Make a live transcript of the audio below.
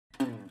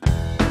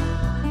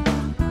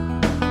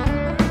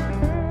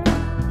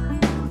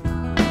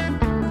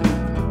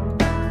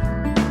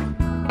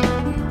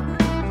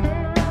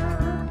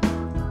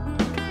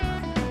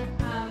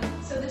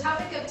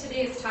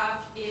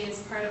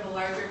part of a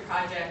larger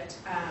project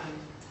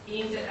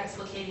aimed at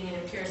explicating an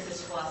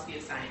empiricist philosophy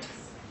of science.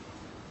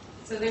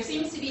 So there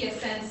seems to be a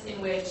sense in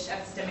which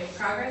epistemic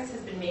progress has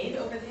been made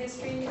over the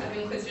history of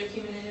inquisitive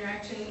human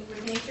interaction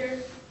with nature,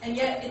 and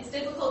yet it's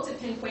difficult to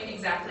pinpoint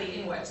exactly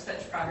in what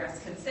such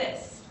progress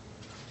consists.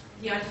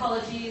 The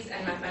ontologies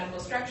and mathematical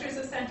structures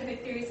of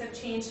scientific theories have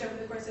changed over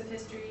the course of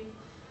history,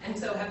 and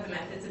so have the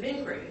methods of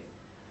inquiry.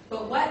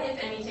 But what,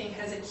 if anything,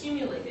 has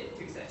accumulated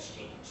through such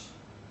change?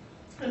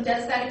 And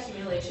does that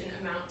accumulation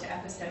amount to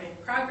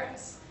epistemic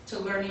progress, to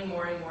learning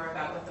more and more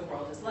about what the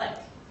world is like?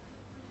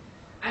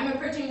 I'm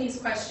approaching these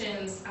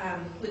questions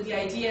with the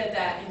idea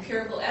that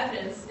empirical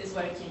evidence is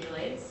what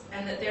accumulates,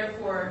 and that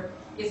therefore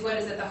is what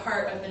is at the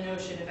heart of the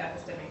notion of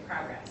epistemic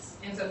progress,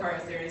 insofar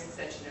as there is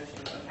such a notion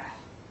of that.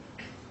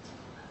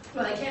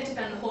 While I can't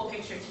defend the whole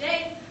picture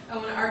today, I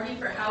want to argue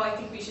for how I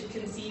think we should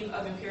conceive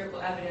of empirical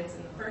evidence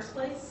in the first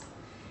place.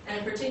 And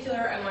in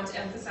particular, I want to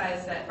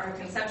emphasize that our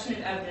conception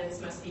of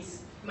evidence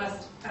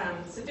must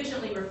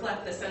sufficiently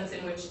reflect the sense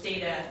in which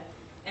data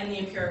and the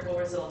empirical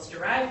results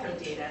derived from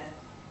data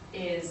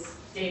is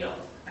Daedal,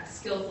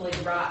 skillfully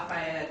wrought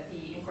by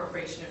the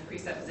incorporation of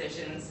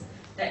presuppositions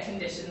that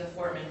condition the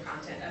form and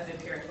content of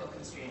empirical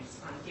constraints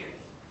on theory.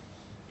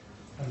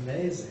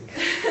 Amazing.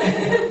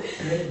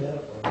 Great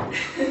metaphor.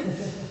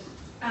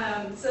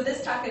 So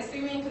this talk has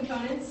three main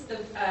components. The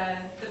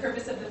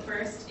purpose of the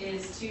first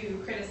is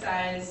to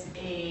criticize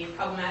a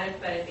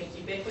problematic but I think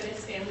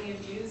ubiquitous family of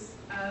views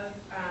of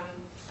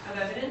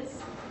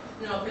evidence.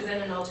 Then I'll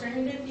present an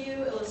alternative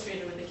view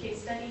illustrated with a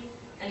case study.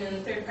 And in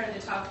the third part of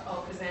the talk,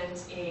 I'll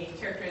present a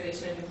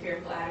characterization of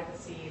empirical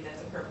adequacy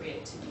that's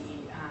appropriate to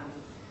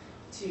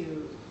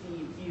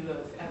the view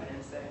of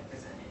evidence that I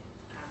presented.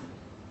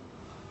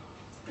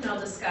 And I'll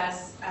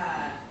discuss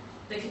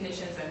the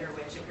conditions under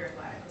which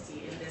empirical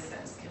adequacy in this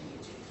sense can be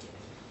adjudicated.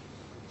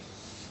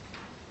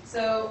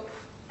 So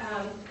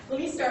let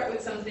me start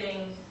with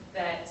something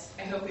that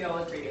I hope we all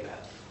agree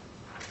about.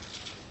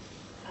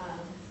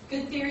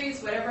 Good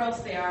theories, whatever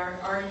else they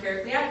are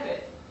empirically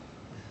adequate.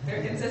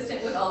 They're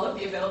consistent with all of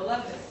the available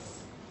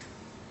evidence.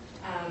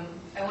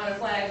 I want to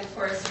flag, of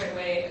course, right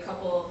away a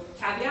couple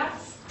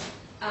caveats.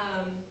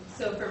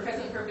 So for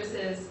present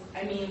purposes,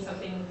 I mean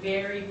something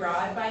very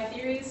broad by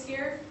theories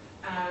here,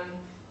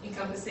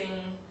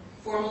 encompassing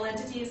formal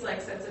entities like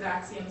sets of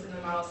axioms and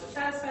the models that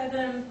satisfy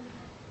them,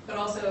 but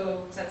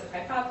also sets of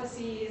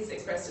hypotheses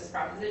expressed as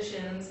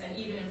propositions, and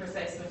even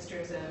imprecise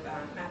mixtures of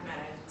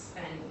mathematics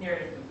and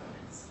narrative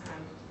components.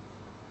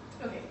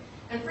 Okay,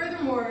 and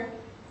furthermore,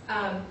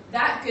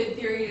 that good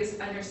theories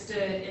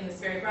understood in this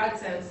very broad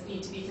sense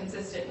need to be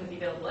consistent with the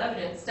available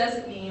evidence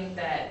doesn't mean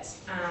that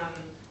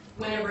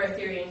whenever a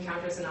theory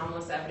encounters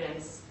anomalous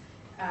evidence,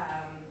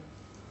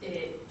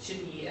 it should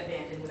be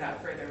abandoned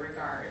without further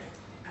regard.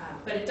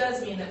 But it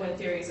does mean that when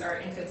theories are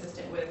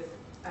inconsistent with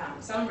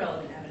some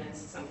relevant evidence,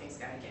 something's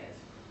got to give.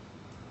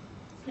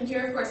 And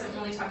here, of course, I'm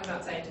only talking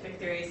about scientific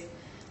theories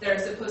that are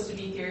supposed to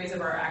be theories of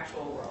our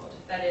actual world.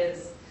 That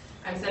is,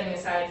 I'm setting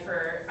aside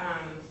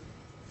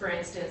for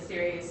instance,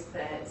 theories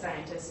that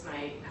scientists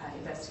might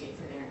investigate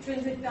for their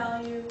intrinsic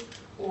value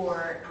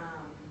or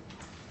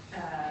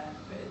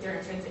their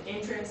intrinsic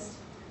interest,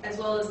 as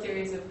well as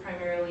theories of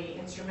primarily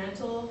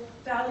instrumental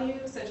value,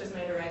 such as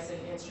might arise in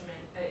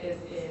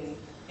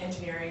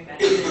engineering,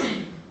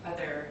 medicine,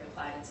 other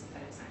applied and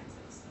synthetic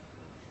sciences.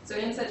 So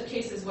in such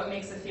cases, what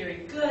makes a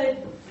theory good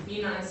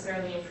need not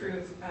necessarily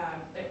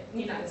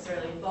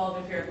involve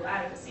empirical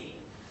adequacy.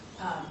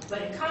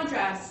 But in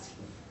contrast,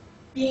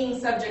 being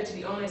subject to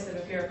the onus of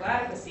empirical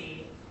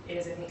adequacy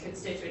is, I think,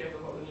 constitutive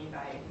of what we mean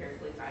by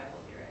empirically viable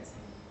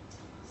theorizing.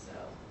 So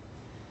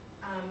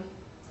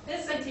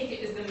this, I take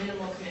it, is the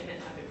minimal commitment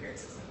of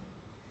empiricism.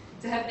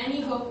 To have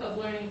any hope of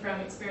learning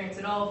from experience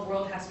at all, the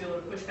world has to be able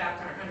to push back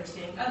on our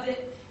understanding of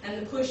it,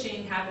 and the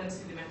pushing happens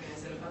through the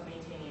mechanism of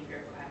maintaining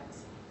empirical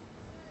adequacy.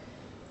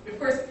 Of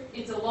course,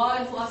 it's a law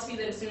in philosophy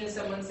that as soon as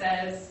someone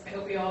says, I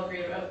hope we all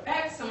agree about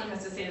X, someone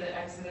has to say that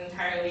X is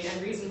entirely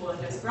unreasonable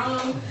and just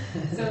wrong.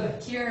 So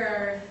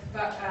here are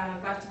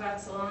Bakhtabat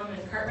Salam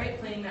and Cartwright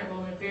playing that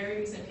role in a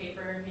very recent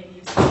paper, maybe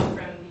you've seen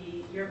from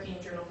the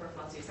European Journal for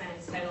Philosophy of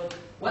Science, titled,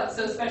 What's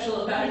So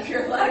Special About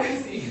Empirical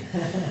Adequacy?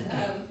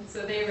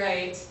 So they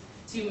write,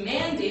 to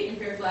mandate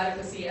empirical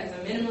adequacy as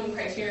a minimum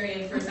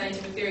criterion for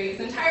scientific theory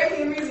is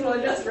entirely unreasonable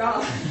and just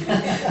wrong.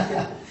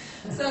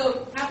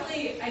 So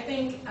happily, I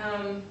think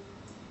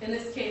in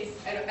this case,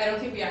 I don't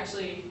think we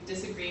actually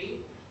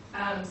disagree,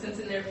 since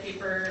in their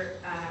paper,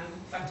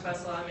 Bakhtabat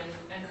Salam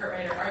and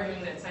Cartwright are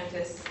arguing that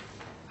scientists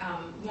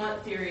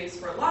want theories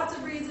for lots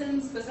of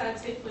reasons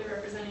besides faithfully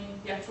representing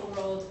the actual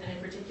world, and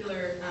in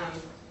particular,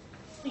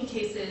 in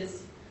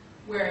cases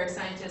where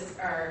scientists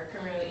are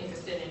primarily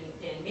interested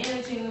in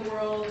managing the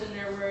world, in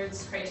their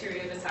words,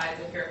 criteria besides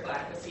empirical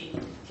adequacy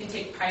can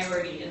take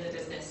priority in the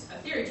business of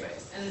theory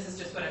choice. And this is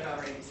just what I've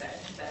already said,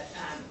 that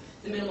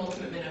the minimal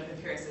commitment of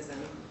empiricism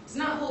does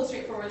not hold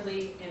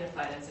straightforwardly in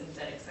applied and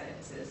synthetic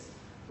sciences,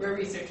 where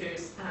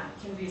researchers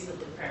can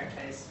reasonably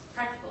prioritize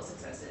practical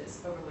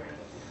successes over learning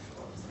what the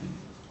natural world is like.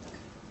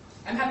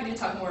 I'm happy to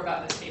talk more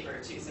about this paper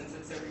too, since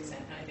it's so recent,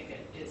 and I think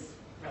it is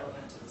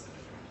relevant to the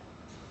subject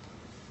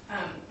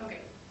matter. Okay.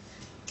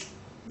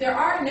 There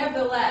are,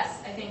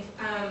 nevertheless, I think,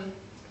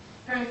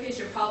 prima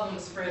facie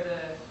problems for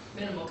the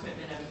minimal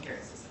commitment of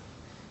empiricism.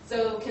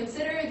 So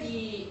consider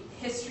the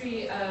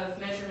history of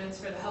measurements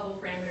for the Hubble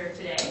parameter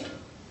today.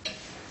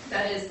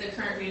 That is the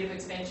current rate of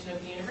expansion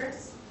of the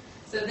universe.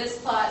 So this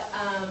plot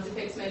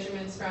depicts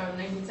measurements from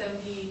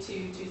 1970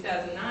 to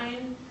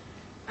 2009.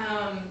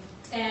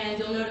 And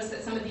you'll notice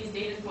that some of these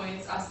data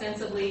points,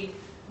 ostensibly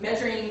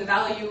measuring the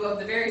value of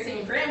the very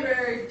same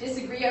parameter,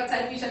 disagree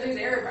outside of each other's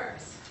error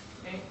bars.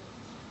 Okay?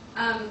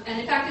 And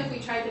in fact, if we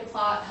tried to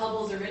plot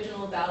Hubble's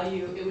original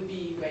value, it would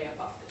be way up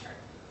off the chart.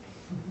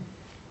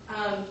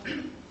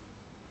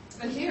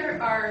 And here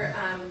are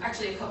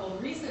actually a couple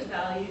of recent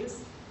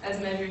values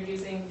as measured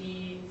using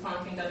the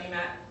Planck and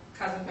WMAP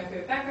cosmic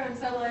microwave background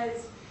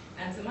satellites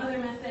and some other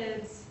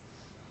methods.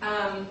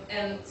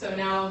 And so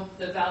now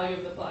the value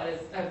of the plot is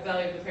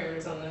value of the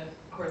parameters on the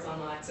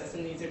horizontal axis,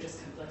 and these are just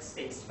kind of like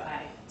spaced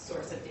by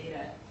source of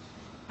data.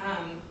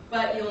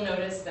 But you'll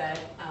notice that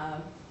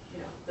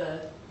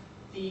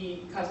the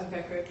cosmic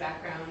microwave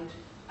background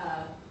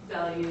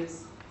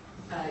values,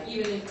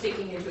 even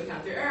taking into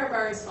account their error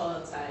bars, fall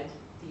outside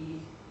the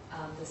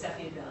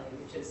Cepheid value,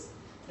 which is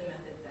the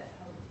method that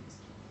Hubble used.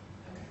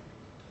 Okay.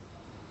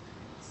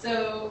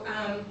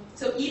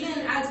 So even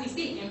as we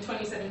speak in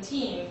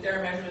 2017, there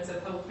are measurements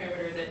of Hubble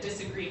parameter that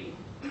disagree.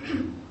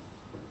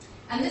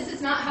 And this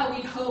is not how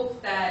we'd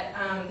hope that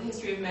the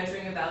history of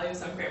measuring a value of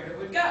some parameter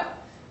would go.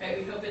 Right?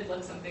 We'd hope it'd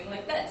look something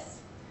like this.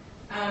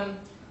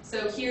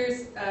 So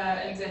here's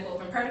an example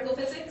from particle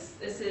physics.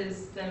 This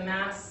is the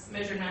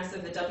measured mass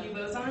of the W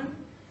boson.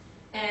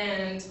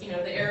 And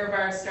the error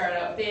bars start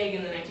out big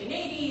in the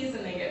 1980s,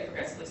 and they get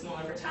progressively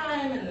smaller over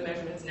time, and the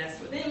measurements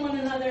nest within one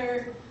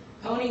another,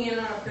 honing in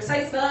on a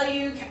precise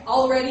value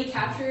already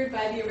captured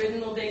by the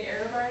original big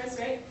error bars,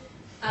 right?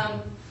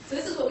 So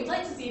this is what we'd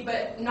like to see,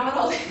 but not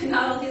all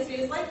history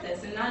is like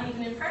this, and not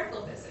even in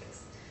particle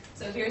physics.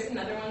 So here's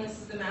another one. This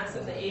is the mass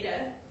of the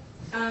eta.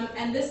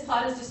 And this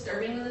plot is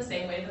disturbing in the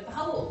same way that the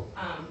Hubble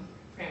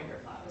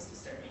parameter plot was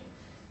disturbing.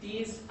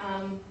 These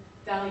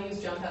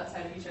values jump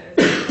outside of each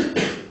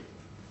other.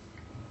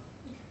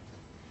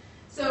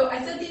 So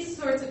I said these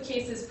sorts of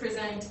cases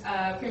present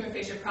a prima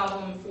facie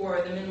problem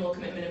for the minimal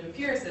commitment of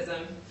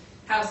empiricism.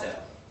 How so?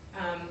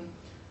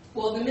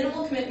 Well, the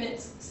minimal commitment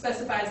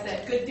specifies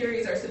that good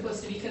theories are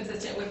supposed to be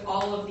consistent with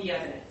all of the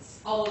evidence,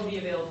 all of the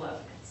available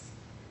evidence.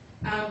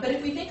 But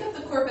if we think of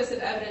the corpus of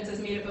evidence as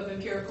made up of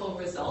empirical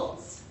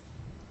results,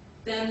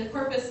 then the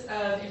corpus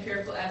of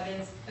empirical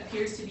evidence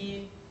appears to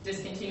be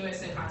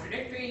discontinuous and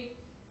contradictory.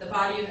 The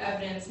body of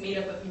evidence made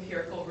up of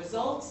empirical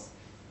results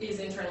is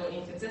internally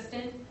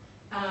inconsistent.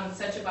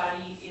 Such a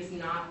body is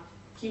not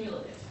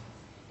cumulative.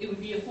 It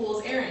would be a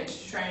fool's errand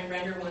to try and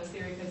render one's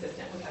theory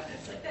consistent with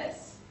evidence like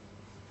this.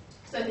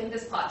 So I think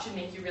this plot should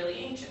make you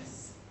really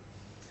anxious.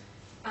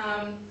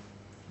 And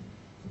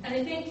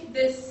I think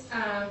this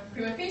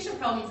prima facie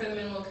problem for the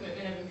minimal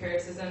commitment of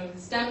empiricism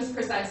stems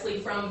precisely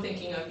from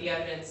thinking of the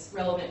evidence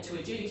relevant to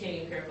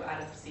adjudicating empirical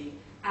adequacy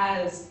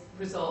as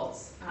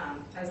results,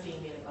 as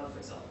being made up of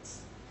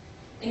results.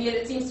 And yet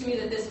it seems to me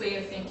that this way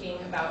of thinking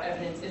about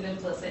evidence is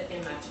implicit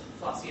in much of the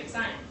philosophy of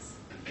science.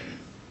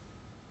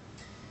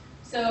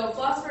 So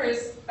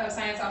philosophers of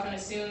science often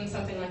assume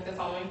something like the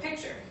following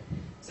picture.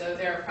 So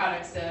there are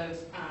products of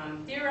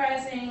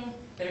theorizing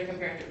that are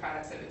compared to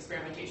products of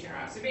experimentation or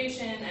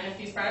observation, and if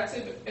these products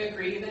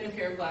agree, then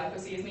empirical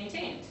adequacy is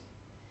maintained.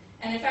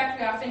 And in fact,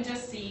 we often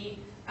just see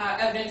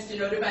evidence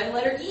denoted by the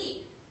letter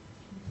E.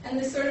 And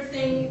this sort of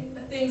thing,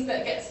 the things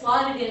that get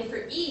slotted in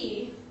for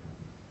E,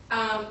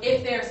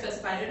 if they're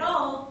specified at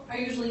all, are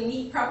usually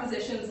neat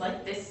propositions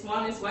like this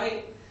swan is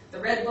white, the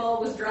red ball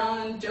was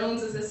drawn,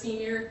 Jones is a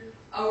senior,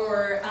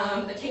 or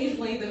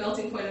occasionally the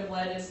melting point of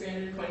lead is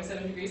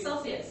 327 degrees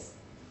Celsius.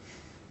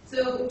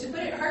 So to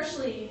put it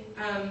harshly,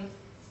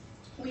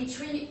 we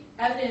treat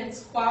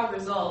evidence qua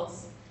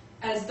results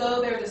as though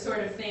they're the sort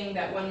of thing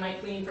that one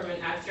might glean from an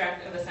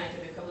abstract of a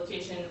scientific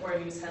publication or a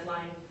news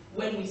headline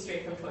when we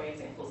stray from toy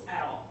examples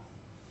at all.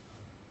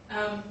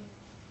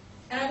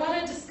 And I want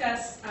to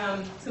discuss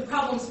some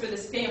problems for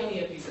this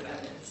family of use of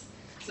evidence.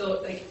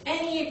 So like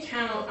any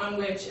account on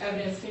which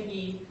evidence can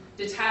be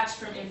detached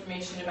from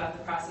information about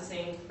the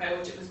processing by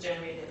which it was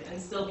generated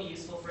and still be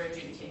useful for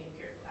adjudicating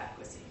empirical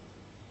adequacy.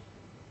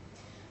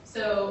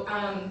 So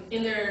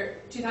in their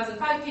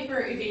 2005 paper,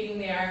 Evading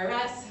the IRS,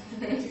 I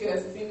don't know if you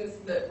guys have seen this,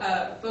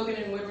 the Fogan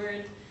and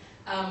Woodward,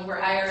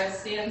 where IRS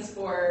stands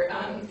for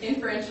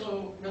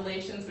inferential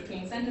relations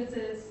between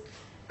sentences.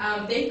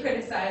 They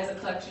criticize a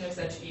collection of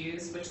such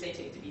views, which they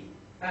take to be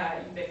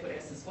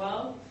ubiquitous as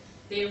well.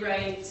 They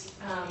write,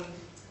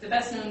 the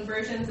best known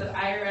versions of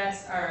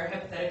IRS are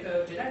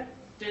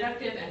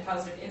hypothetico-deductive and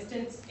positive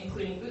instance,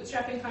 including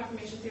bootstrapping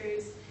confirmation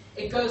theories.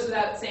 It goes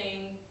without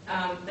saying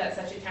that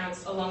such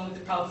accounts, along with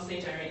the problems they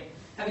generate,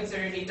 have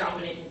exerted a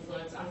dominant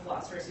influence on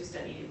philosophers who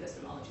study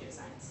epistemology of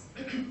science.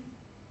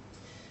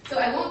 So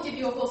I won't give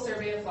you a full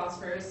survey of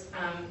philosophers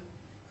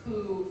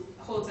who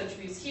hold such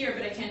views here,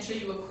 but I can show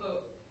you a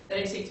quote that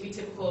I take to be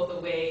typical of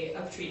the way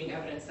of treating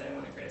evidence that I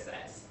want to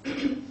criticize.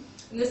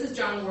 And this is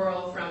John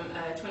Worrell from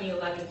a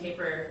 2011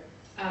 paper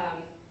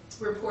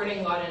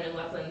reporting Lawton and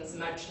Leplin's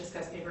much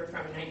discussed paper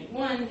from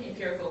 '91,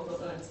 Empirical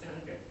Equivalence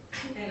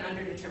and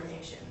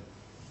Underdetermination.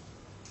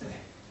 Okay,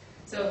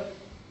 so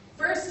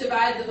first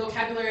divide the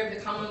vocabulary of the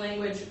common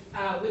language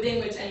within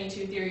which any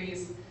two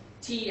theories,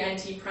 T and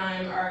T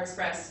prime, are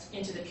expressed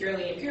into the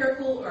purely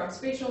empirical or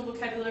observational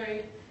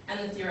vocabulary and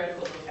the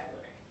theoretical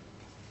vocabulary.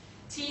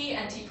 T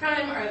and T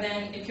prime are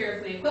then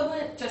empirically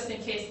equivalent, just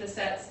in case the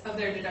sets of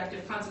their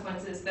deductive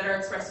consequences that are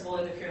expressible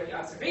in the purely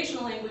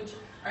observational language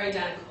are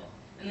identical.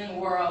 And then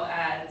Worrell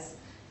adds,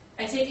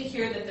 I take it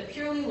here that the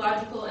purely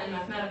logical and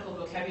mathematical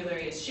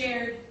vocabulary is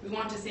shared. We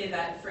want to say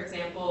that, for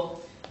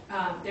example,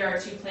 there are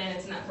 2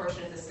 planets in that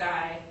portion of the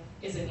sky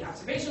is in the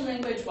observational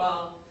language,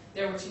 while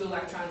there were 2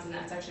 electrons in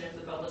that section of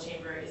the bubble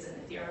chamber is in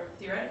the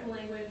theoretical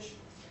language.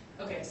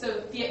 Okay,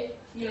 so the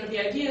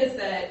idea is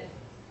that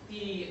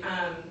the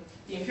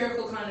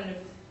empirical content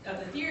of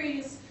the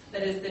theories,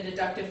 that is the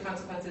deductive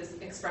consequences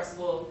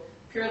expressible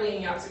purely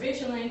in the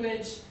observation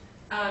language,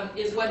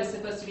 is what is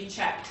supposed to be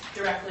checked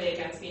directly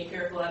against the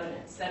empirical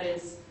evidence, that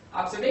is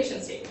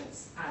observation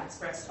statements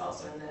expressed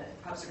also in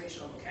the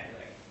observational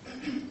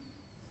vocabulary.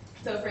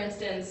 So for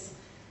instance,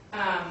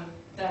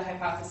 the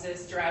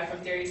hypothesis derived from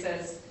theory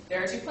says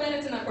there are 2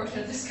 planets in that portion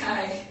of the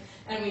sky,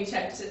 and we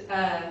checked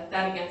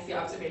that against the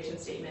observation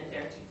statement,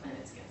 there are 2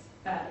 planets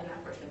in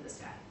that portion of the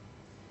sky.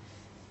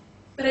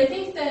 But I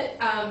think that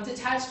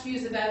detached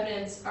views of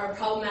evidence are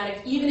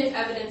problematic even if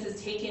evidence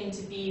is taken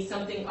to be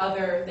something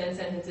other than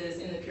sentences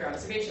in the pure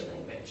observation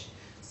language.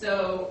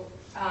 So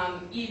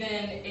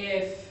even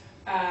if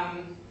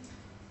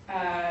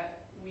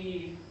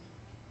we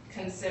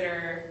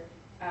consider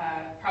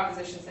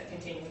propositions that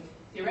contain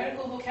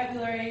theoretical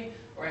vocabulary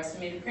or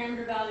estimated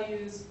parameter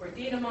values or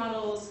data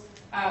models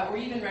or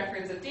even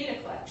records of data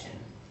collection,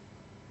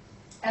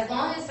 as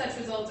long as such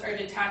results are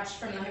detached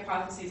from the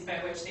hypotheses by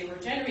which they were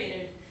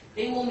generated,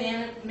 they will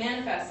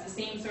manifest the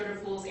same sort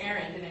of fool's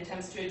errand in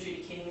attempts to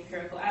adjudicating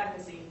empirical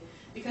adequacy,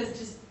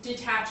 because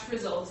detached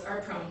results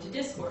are prone to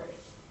discord.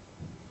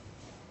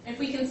 If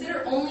we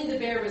consider only the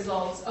bare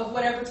results of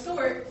whatever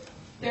sort,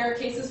 there are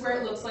cases where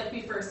it looks like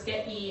we first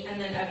get E and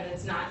then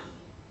evidence not E.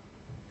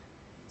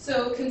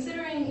 So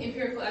considering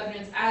empirical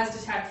evidence as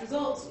detached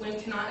results, one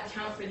cannot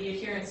account for the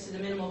adherence to the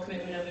minimal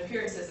commitment of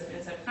empiricism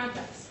in such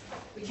contexts.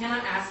 We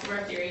cannot ask of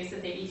our theories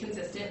that they be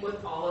consistent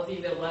with all of the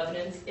available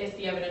evidence if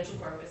the evidential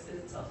corpus is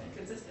itself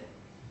inconsistent.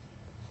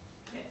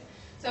 Okay.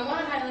 So I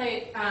want to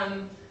highlight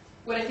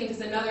what I think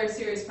is another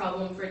serious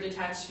problem for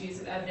detached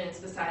views of evidence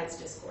besides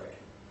discord.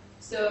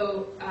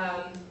 So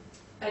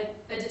a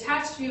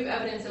detached view of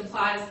evidence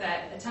implies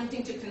that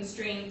attempting to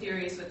constrain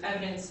theories with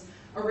evidence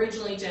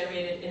originally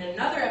generated in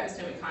another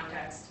epistemic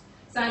context,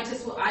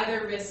 scientists will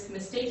either risk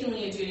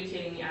mistakenly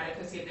adjudicating the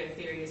adequacy of their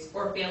theories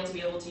or fail to be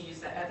able to use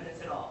that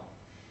evidence at all.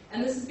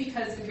 And this is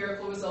because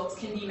empirical results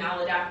can be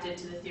maladapted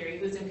to the theory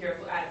whose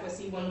empirical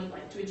adequacy one would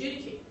like to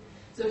adjudicate.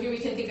 So here we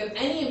can think of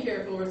any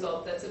empirical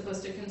result that's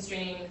supposed to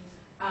constrain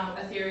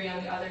a theory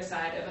on the other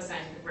side of a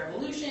scientific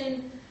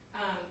revolution,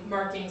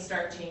 marking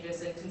stark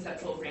changes in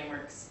conceptual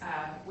frameworks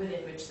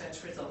within which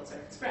such results are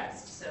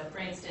expressed. So for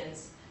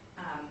instance,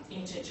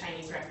 ancient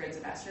Chinese records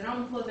of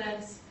astronomical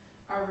events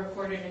are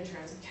recorded in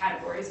terms of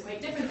categories quite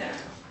different than our own.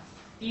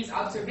 These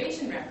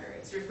observation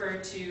records refer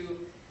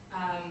to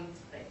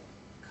like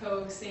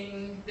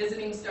Ko-Sing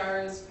visiting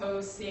stars,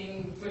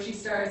 Po-Sing bushy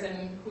stars,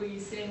 and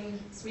Hui-Sing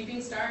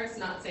sweeping stars,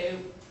 not say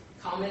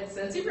comets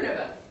and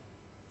supernovae,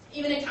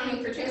 even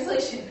accounting for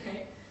translation,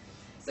 right?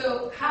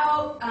 So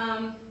how,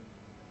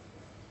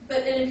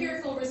 but an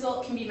empirical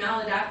result can be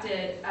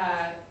maladapted,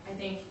 I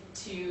think,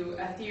 to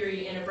a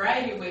theory in a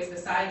variety of ways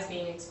besides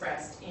being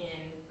expressed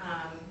in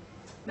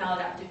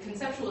maladapted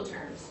conceptual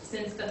terms,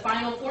 since the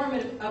final form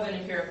of an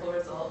empirical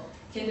result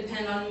can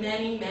depend on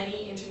many,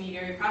 many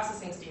intermediary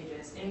processing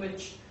stages in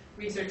which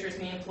researchers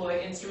may employ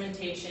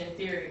instrumentation,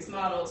 theories,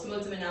 models,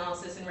 modes of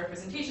analysis, and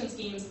representation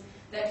schemes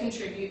that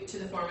contribute to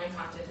the form and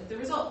content of the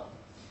result.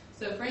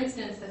 So for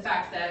instance, the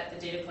fact that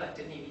the data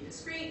collected may be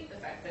discrete, the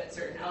fact that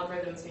certain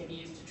algorithms may be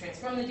used to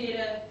transform the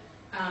data,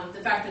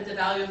 the fact that the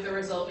value of the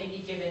result may be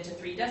given to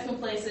 3 decimal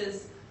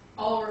places,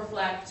 all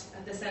reflect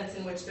the sense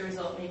in which the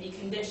result may be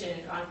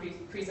conditioned on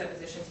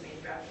presuppositions made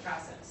throughout the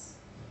process.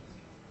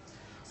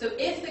 So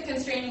if the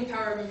constraining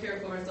power of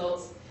empirical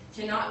results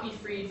cannot be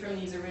freed from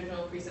these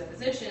original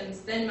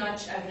presuppositions, then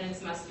much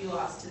evidence must be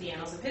lost to the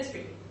annals of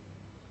history.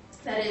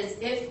 That is,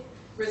 if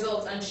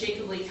results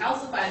unshakably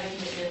calcify the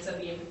commitments of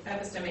the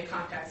epistemic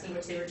context in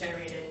which they were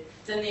generated,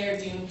 then they are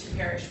doomed to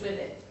perish with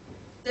it.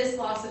 This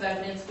loss of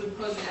evidence would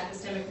pose an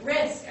epistemic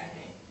risk, I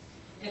think,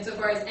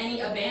 insofar as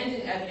any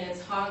abandoned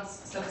evidence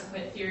haunts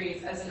subsequent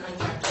theories as an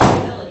unchecked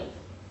liability.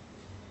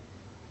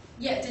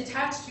 Yet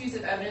detached views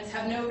of evidence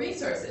have no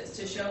resources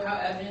to show how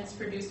evidence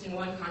produced in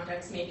one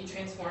context may be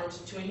transformed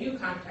to a new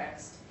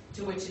context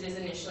to which it is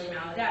initially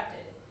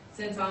maladapted.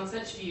 since on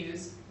such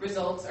views,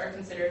 results are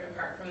considered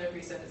apart from their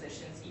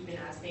presuppositions even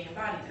as they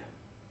embody them.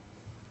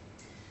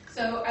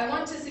 So I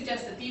want to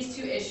suggest that these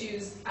two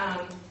issues,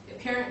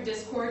 apparent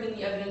discord in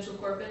the evidential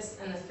corpus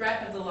and the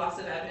threat of the loss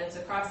of evidence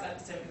across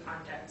epistemic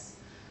contexts,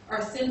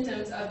 are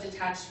symptoms of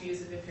detached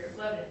views of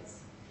empirical evidence.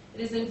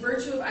 It is in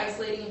virtue of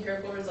isolating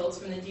empirical results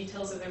from the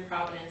details of their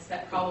provenance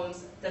that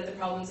the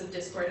problems of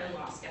discord and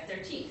loss get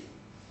their teeth.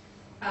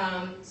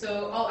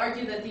 So I'll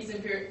argue that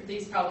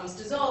these problems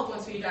dissolve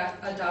once we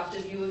adopt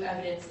a view of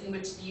evidence in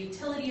which the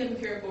utility of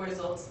empirical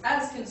results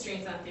as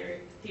constraints on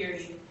theory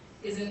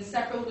is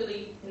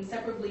inseparably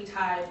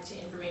tied to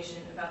information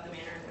about the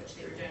manner in which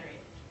they were generated.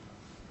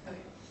 Okay,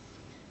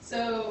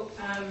 so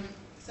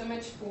so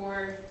much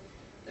for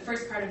the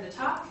first part of the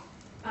talk.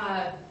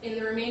 In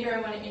the remainder,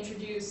 I want to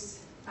introduce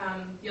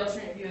the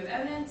alternate view of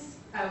evidence,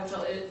 which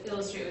I'll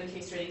illustrate with a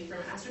case study from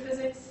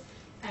astrophysics,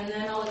 and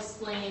then I'll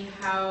explain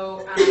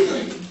how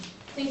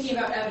thinking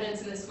about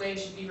evidence in this way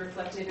should be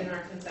reflected in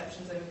our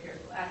conceptions of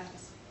empirical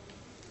adequacy.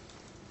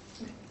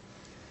 Okay.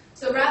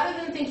 So rather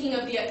than thinking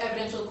of the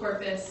evidential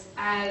corpus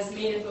as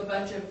made up of a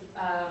bunch of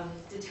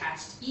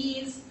detached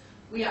E's,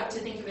 we ought to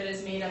think of it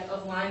as made up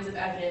of lines of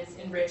evidence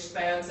enriched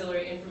by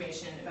auxiliary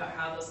information about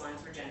how those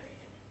lines were generated.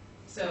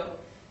 So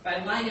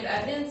by line of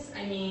evidence,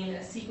 I mean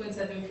a sequence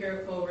of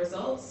empirical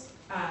results,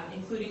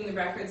 including the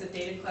records of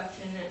data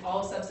collection and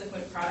all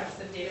subsequent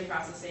products of data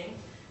processing,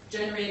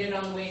 generated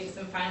on the way to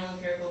some final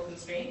empirical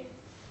constraint.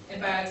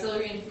 And by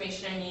auxiliary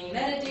information, I mean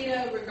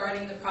metadata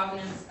regarding the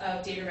provenance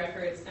of data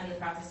records and the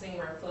processing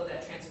workflow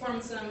that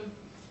transforms them.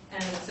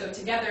 And so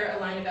together, a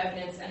line of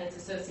evidence and its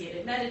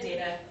associated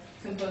metadata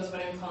compose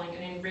what I'm calling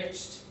an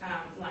enriched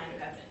line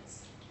of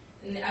evidence.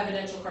 And the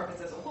evidential corpus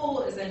as a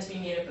whole is then to be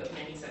made up of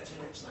many such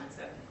enriched lines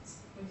of evidence.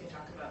 We can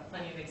talk about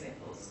plenty of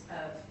examples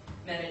of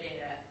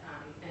metadata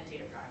and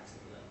data products if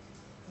you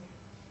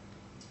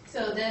like.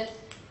 So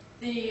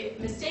the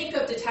mistake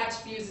of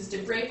detached views is to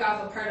break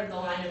off a part of the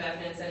line of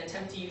evidence and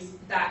attempt to use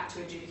that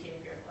to adjudicate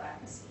empirical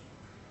adequacy.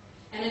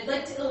 And I'd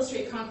like to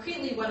illustrate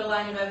concretely what a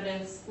line of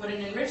evidence, what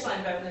an enriched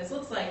line of evidence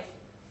looks like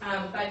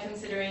by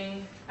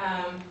considering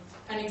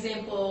an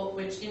example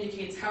which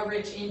indicates how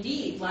rich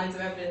indeed lines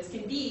of evidence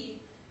can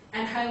be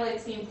and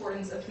highlights the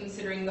importance of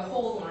considering the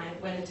whole line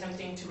when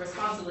attempting to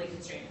responsibly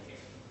constrain a theory.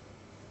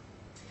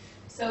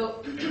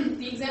 So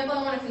the example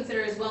I want to consider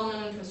is well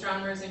known to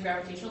astronomers and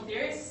gravitational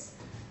theorists.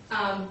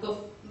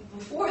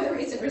 Before the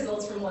recent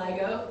results from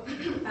LIGO,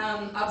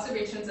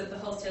 observations of the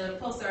Hulse-Taylor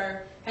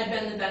pulsar had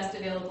been the best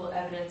available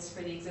evidence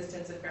for the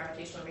existence of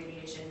gravitational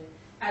radiation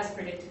as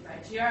predicted by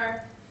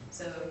GR.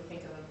 So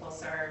think of a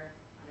pulsar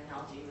on an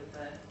analogy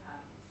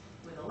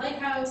with a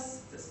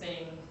lighthouse. It's a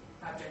spinning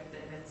object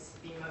that emits a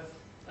beam of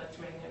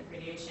electromagnetic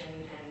radiation,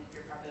 and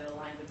you're probably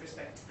aligned with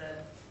respect to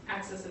the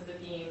axis of the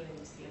beam, and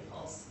you see a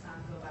pulse go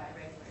by at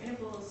regular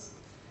intervals.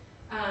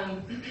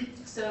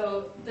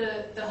 So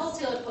the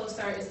Hulse-Taylor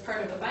pulsar is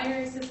part of a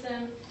binary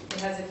system.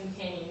 It has a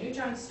companion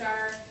neutron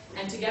star,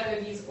 and together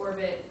these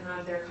orbit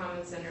their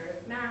common center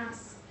of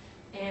mass.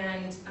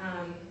 And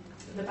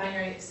the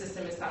binary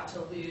system is thought to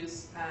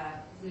lose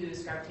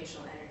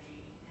gravitational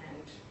energy,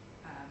 and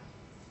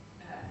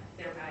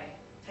thereby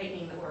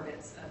tightening the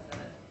orbits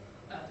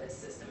of this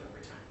system over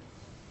time.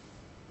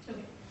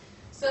 Okay,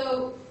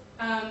 so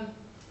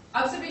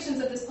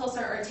observations of this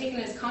pulsar are taken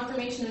as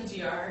confirmation of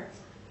GR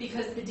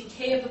because the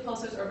decay of the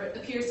pulsar's orbit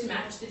appears to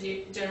match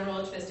the general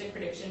relativistic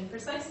prediction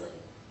precisely.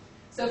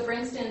 So for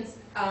instance,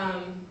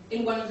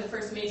 in one of the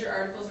first major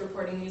articles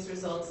reporting these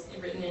results,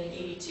 written in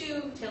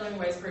 82, Taylor and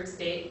Weisberg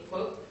state,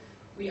 quote,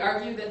 "We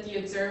argue that the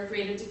observed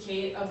rate of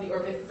decay of the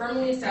orbit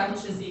firmly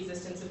establishes the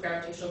existence of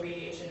gravitational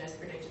radiation as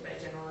predicted by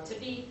general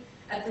relativity.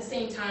 At the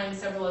same time,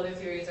 several other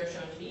theories are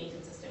shown to be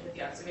inconsistent with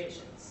the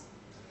observations."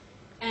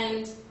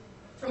 And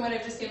from what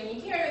I've just given you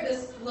here,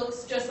 this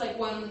looks just like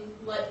what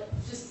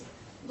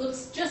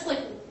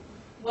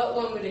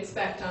one would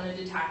expect on a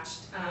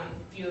detached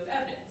view of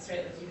evidence,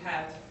 right? Like you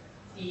have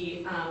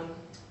the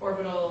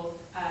orbital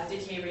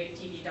decay rate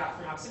PV dot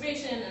from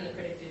observation and the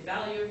predicted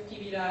value of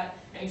PV dot,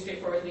 and you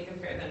straightforwardly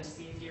compare them to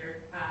see if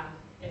they're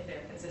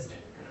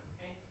consistent or not,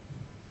 right?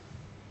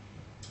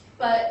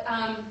 But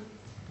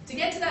to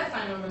get to that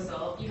final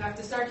result, you have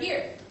to start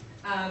here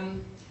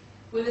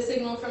with a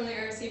signal from the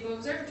Arecibo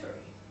Observatory.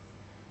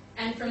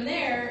 And from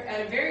there,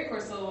 at a very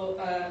coarse level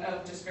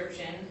of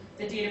description,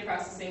 the data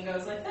processing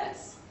goes like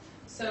this.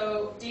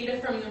 So data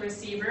from the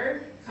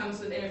receiver comes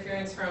with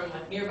interference from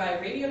like nearby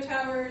radio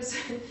towers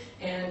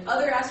and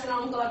other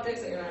astronomical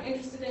objects that you're not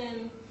interested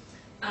in,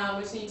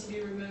 which need to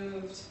be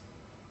removed.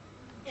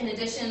 In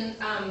addition,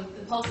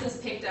 the pulses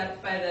picked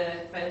up by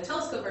the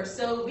telescope are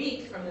so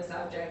weak from this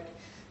object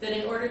that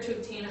in order to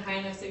obtain a high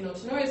enough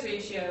signal-to-noise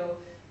ratio,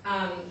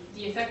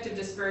 the effective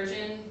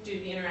dispersion due to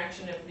the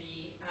interaction of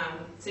the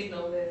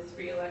signal with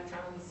free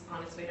electrons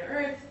on its way to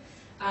Earth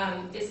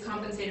is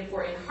compensated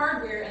for in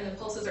hardware, and the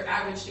pulses are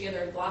averaged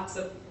together in blocks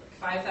of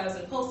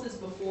 5,000 pulses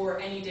before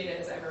any data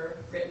is ever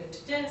written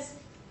to disk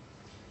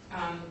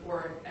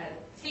or at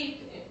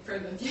tape for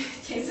the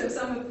case of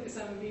some of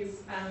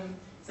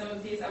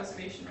these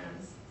observation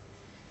runs.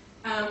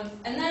 And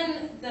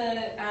then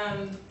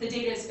the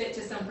data is fit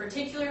to some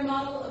particular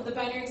model of the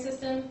binary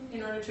system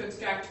in order to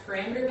extract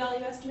parameter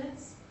value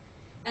estimates.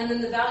 And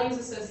then the values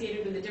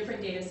associated with the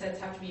different data sets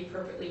have to be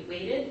appropriately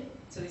weighted.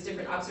 So these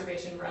different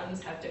observation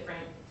runs have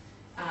different,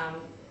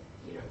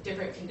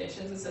 different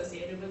conditions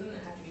associated with them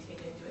that have to be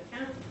taken into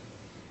account.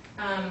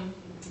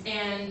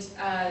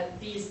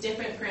 These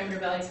different parameter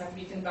values have to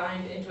be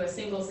combined into a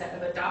single set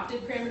of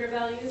adopted parameter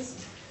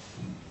values.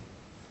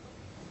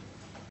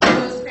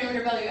 Those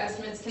parameter value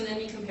estimates can then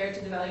be compared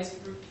to the values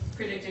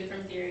predicted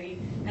from theory,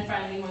 and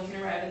finally one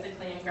can arrive at the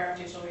claim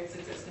gravitational waves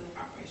exist in the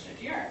conformation of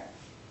GR.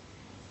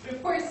 But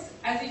of course,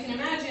 as you can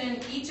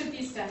imagine, each of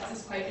these steps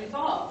is quite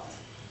involved.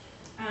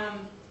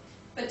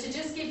 But to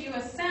just give you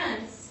a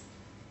sense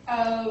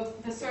of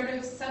the sort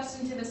of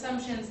substantive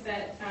assumptions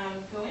that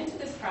go into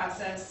this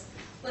process,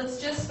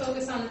 let's just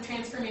focus on the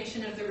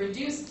transformation of the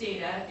reduced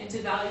data into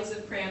values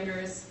of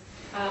parameters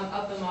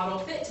of the model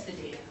fit to the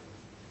data.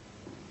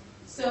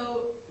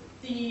 So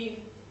the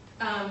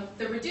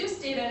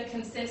reduced data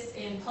consists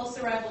in pulse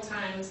arrival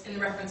times in the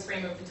reference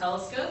frame of the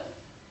telescope.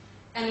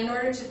 And in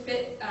order to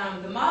fit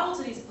the model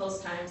to these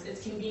pulse times,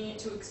 it's convenient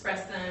to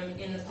express them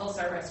in the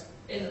pulsar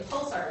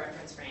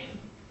reference frame.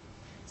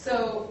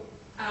 So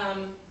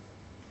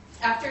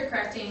after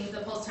correcting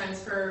the pulse times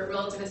for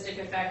relativistic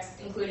effects,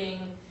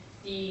 including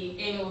the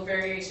annual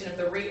variation of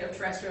the rate of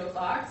terrestrial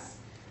clocks,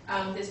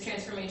 this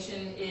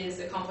transformation is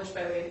accomplished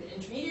by way of an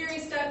intermediary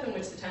step in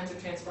which the times are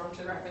transformed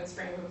to the reference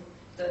frame of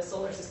the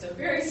solar system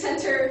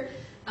barycenter.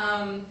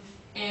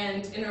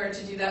 And in order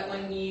to do that,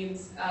 one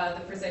needs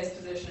the precise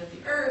position of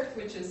the Earth,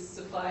 which is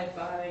supplied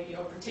by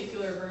a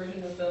particular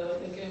version of the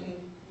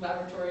Lincoln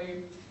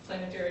Laboratory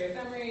planetary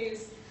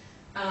ephemeris.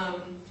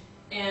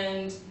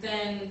 And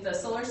then the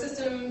solar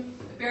system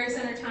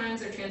barycenter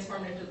times are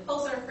transformed into the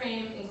pulsar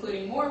frame,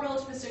 including more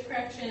relativistic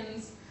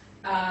corrections,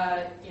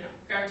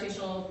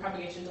 gravitational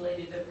propagation delay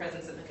due to the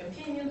presence of the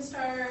companion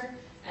star,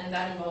 and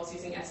that involves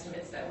using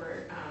estimates that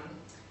were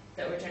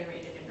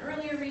generated in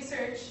earlier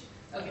research.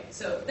 Okay,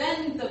 so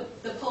then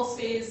the pulse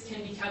phase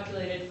can be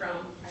calculated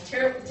from a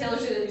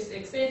Taylor-Series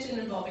expansion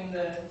involving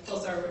the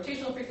pulsar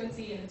rotational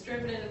frequency and its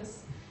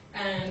derivatives,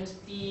 and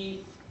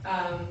the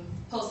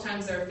pulse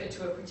times are fit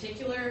to a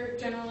particular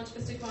general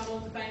relativistic model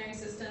of the binary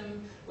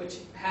system, which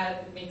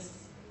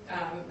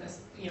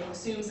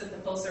assumes that the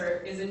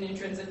pulsar is an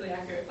intrinsically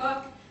accurate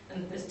clock,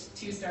 and the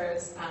two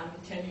stars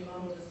can be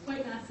modeled as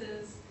point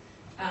masses.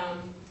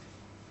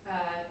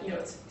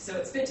 So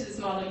it's fit to this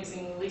model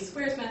using the least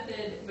squares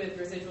method with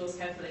residuals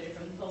calculated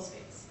from the pulse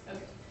phase.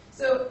 Okay,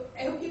 so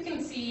I hope you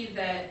can see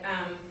that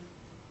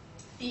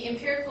the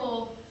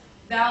empirical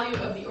value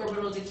of the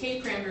orbital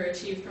decay parameter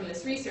achieved from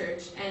this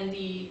research and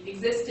the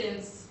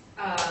existence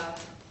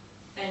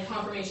and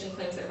confirmation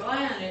claims that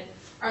rely on it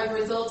are the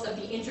result of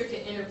the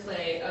intricate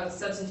interplay of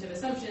substantive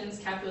assumptions,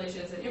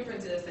 calculations, and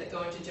inferences that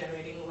go into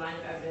generating a line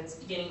of evidence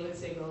beginning with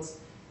signals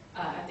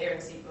at the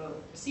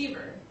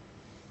receiver.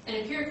 And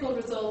empirical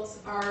results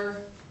are,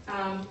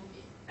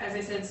 as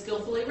I said,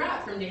 skillfully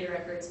wrapped from data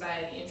records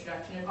by the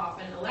introduction of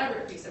often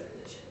elaborate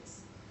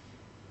presuppositions.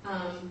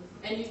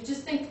 And you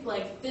just think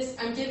like this,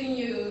 I'm giving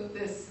you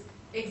this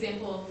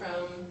example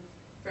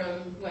from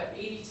what,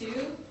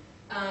 82?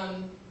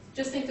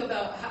 Just think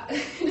about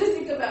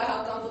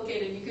how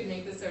complicated you could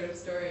make this sort of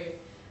story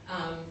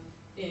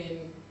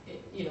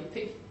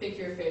pick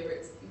your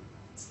favorite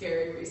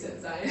scary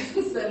recent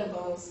science that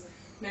involves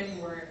many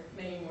more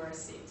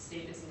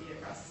stages and data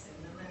processing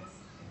than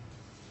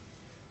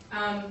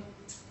this.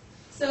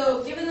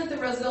 So given that the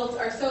results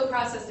are so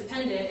process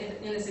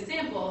dependent in this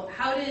example,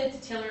 how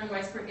did Taylor and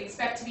Weisberg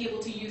expect to be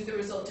able to use the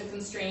result to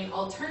constrain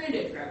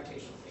alternative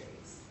gravitational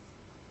theories?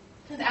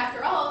 Because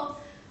after all,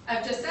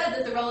 I've just said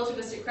that the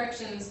relativistic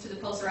corrections to the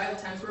pulse arrival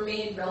times were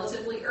made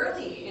relatively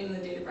early in the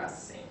data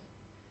processing.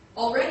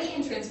 Already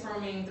in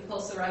transforming the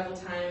pulse arrival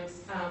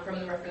times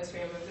from the reference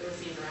frame of the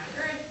receiver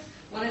on Earth,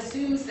 one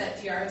assumes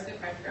that GR is the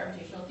correct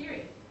gravitational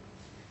theory.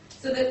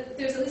 So that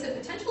there's at least a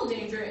potential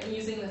danger in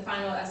using the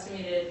final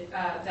estimated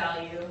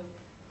value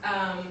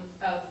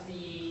of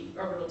the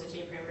orbital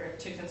decay parameter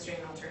to constrain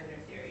alternative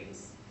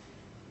theories.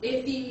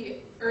 If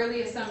the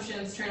early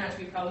assumptions turn out to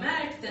be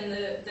problematic, then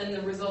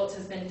the result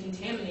has been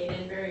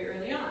contaminated very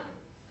early on.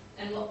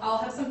 And I'll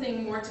have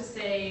something more to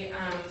say,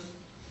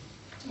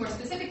 more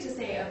specific to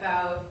say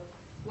about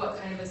what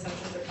kind of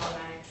assumptions are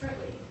problematic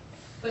shortly.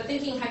 But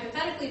thinking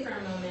hypothetically for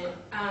a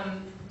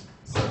moment,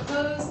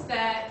 suppose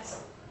that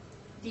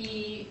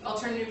the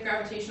alternative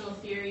gravitational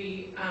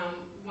theory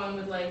one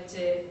would like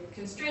to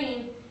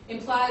constrain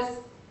implies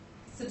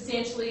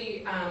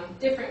substantially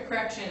different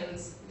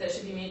corrections that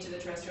should be made to the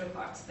terrestrial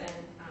clocks than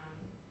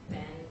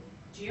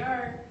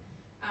GR.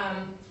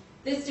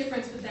 This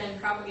difference would then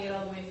propagate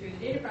all the way through the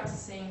data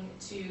processing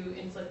to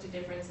inflict a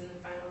difference in the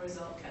final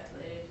result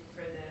calculated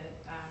for the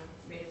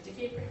rate of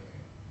decay parameter.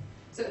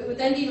 So it would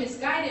then be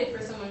misguided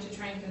for someone to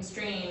try and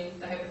constrain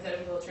the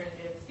hypothetical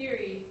alternative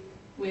theory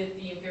with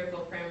the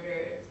empirical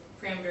parameter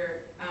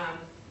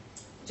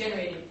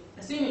generated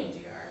assuming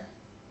GR.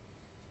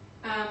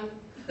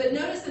 But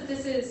notice that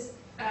this is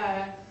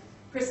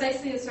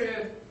precisely the sort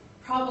of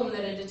problem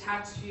that a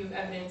detached view of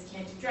evidence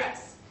can't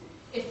address.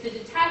 If the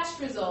detached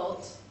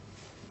result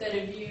that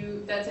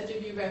such a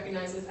view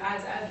recognizes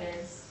as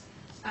evidence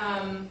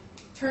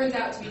turns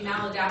out to be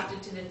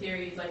maladapted to the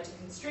theory you'd like to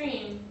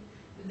constrain,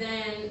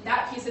 then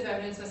that piece of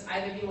evidence must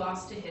either be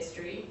lost to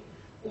history,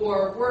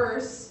 or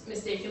worse,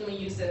 mistakenly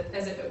used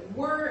as if it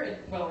were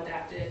well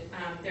adapted,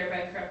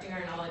 thereby corrupting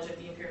our knowledge of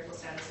the empirical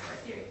status of our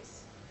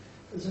theories.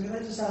 So can I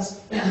just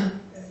ask,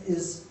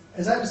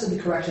 as I understood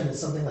the correction is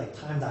something like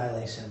time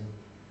dilation,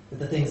 that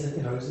the things that,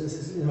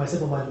 in my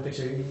simple-minded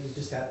picture, you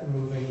just got a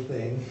moving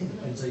thing,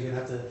 and so you're going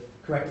to have to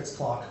correct its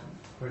clock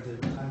according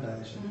to time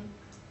dilation.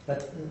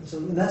 So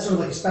that's sort of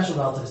like a special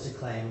relativistic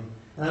claim,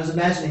 and I was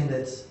imagining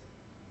that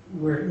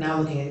we're now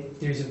looking at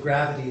theories of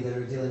gravity that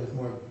are dealing with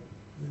more,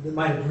 that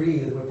might agree,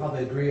 that would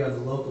probably agree on the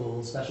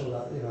local special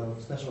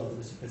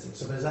relativistic physics.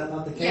 So, but is that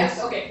not the case?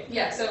 Yeah. Okay.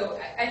 Yeah. So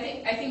I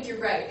think you're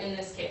right in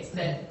this case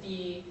that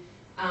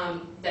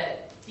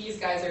that these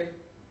guys are,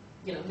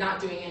 not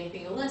doing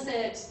anything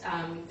illicit.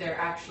 They're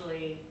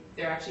actually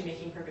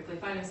making perfectly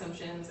fine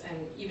assumptions,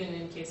 and even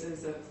in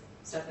cases of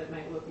stuff that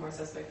might look more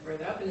suspect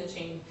further up in the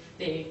chain,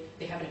 they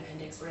have an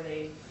appendix where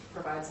they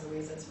provide some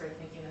reasons for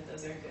thinking that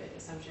those are good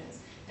assumptions.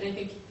 And I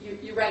think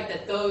you're right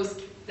that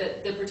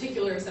the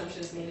particular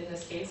assumptions made in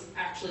this case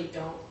actually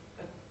don't,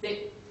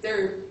 they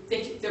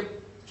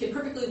can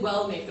perfectly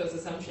well make those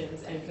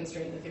assumptions and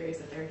constrain the theories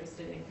that they're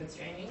interested in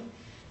constraining.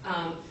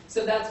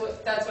 So that's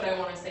what I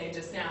want to say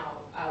just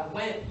now.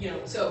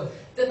 So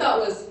the thought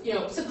was,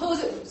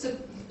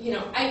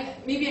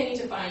 maybe I need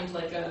to find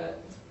like a,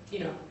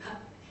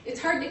 it's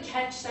hard to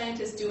catch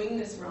scientists doing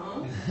this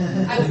wrong.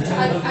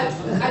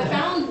 I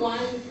found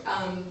one,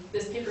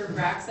 this paper of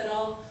Brax et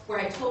al., where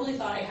I totally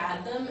thought I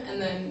had them,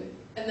 and then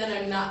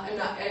I'm not.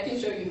 I can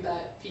show you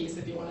that piece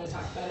if you want to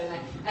talk about it.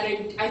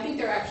 And I think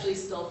they're actually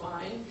still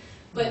fine.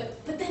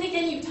 But then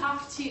again, you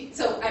talk to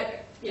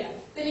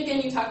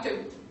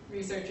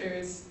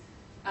researchers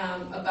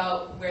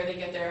about where they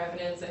get their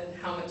evidence and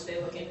how much they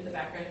look into the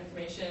background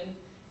information,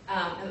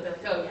 and they're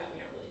like, oh yeah, we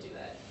don't really do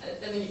that.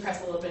 And then you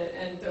press a little bit,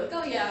 and they're like,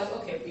 oh yeah,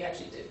 okay, we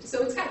actually did.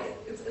 So it's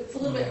it's a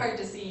little bit hard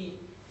to see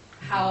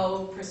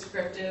how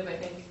prescriptive I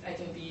think I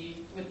can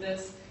be with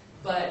this.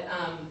 But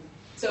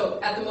so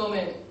at the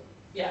moment,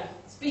 yeah,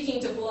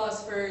 speaking to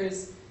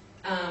philosophers,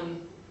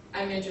 I'm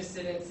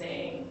interested in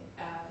saying,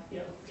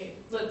 okay,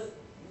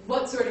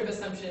 what sort of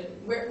assumption,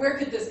 where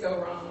could this go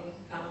wrong?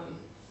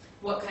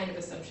 What kind of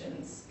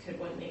assumptions could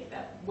one make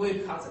that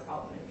would cause a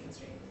problem in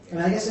constraining the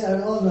theory? I mean, I guess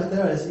all I'm going to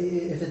throw is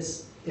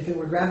if it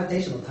were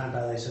gravitational time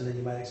dilation, then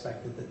you might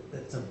expect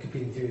that some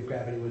competing theory of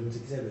gravity wouldn't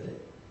exhibit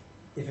it.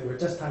 If it were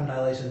just time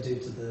dilation due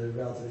to the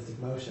relativistic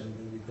motion,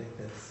 then you'd think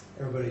that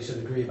everybody should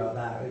agree about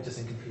that, right? Just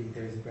in competing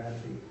theories of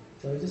gravity.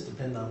 So it just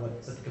depends on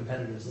what the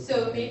competitors look like.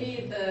 So maybe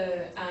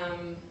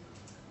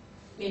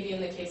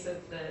in the case of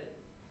the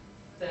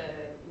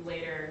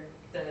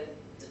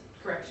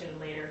correction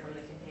later from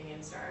the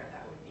companion star,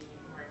 that would be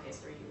more a case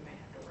where you might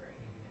have to worry,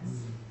 I guess.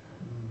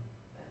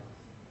 But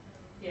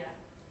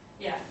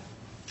yeah.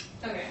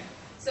 Okay.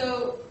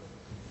 So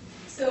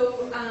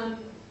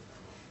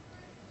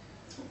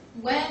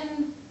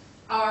when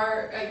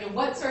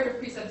what sort of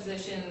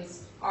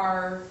presuppositions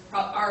are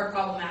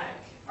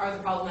problematic? Are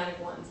the problematic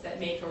ones that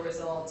make a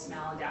result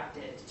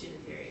maladapted to the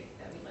theory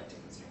that we'd like to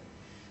constrain?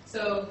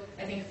 So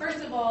I think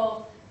first of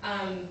all,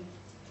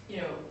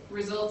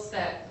 results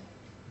that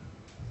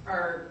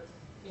are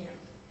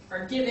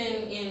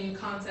given in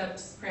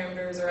concepts,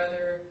 parameters, or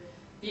other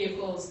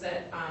vehicles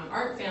that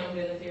aren't found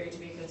in the theory to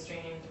be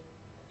constrained.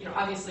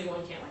 Obviously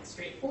one can't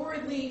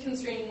straightforwardly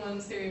constrain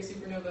one's theory of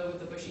supernova with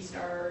the bushy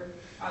star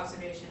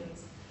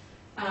observations.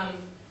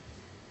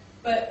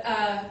 But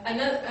an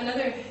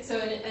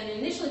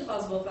initially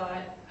plausible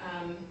thought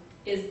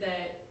is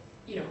that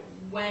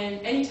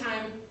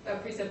anytime a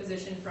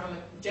presupposition from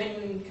a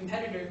genuine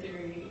competitor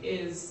theory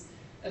is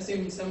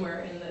assumed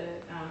somewhere in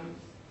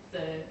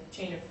the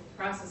chain of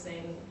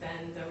processing,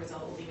 then the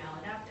result will be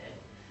maladapted.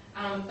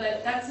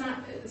 But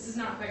this is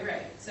not quite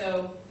right.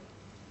 So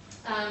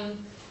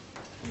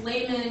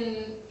Lehman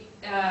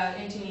in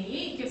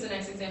 1988 gives a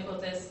nice example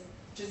of this,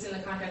 just in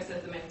the context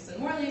of the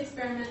Michelson-Morley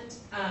experiment,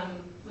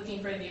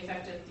 looking for the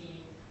effect of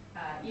the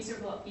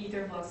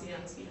ether velocity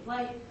on the speed of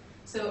light.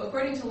 So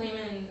according to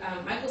Lehman,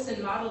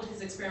 Michelson modeled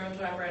his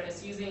experimental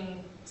apparatus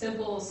using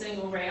simple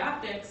single-ray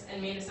optics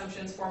and made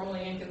assumptions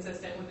formally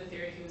inconsistent with the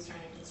theory he was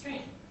trying to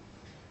constrain.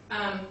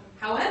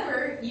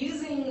 However,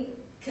 using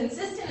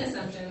consistent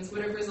assumptions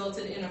would have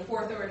resulted in a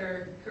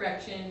fourth-order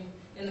correction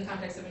in the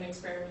context of an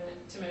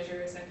experiment to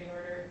measure a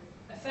second-order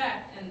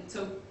effect, and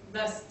so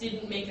thus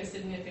didn't make a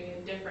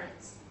significant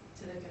difference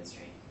to the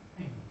constraint.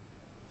 Right?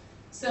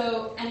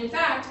 So, and in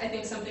fact, I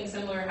think something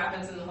similar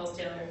happens in the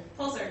Hulse-Taylor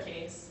pulsar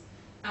case.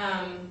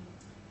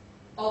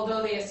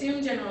 Although they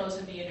assume general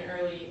relativity in an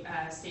early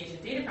stage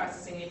of data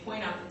processing, they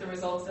point out that the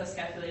results thus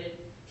calculated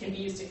can be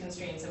used to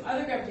constrain some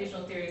other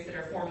gravitational theories that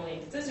are formally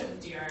inconsistent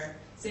with GR,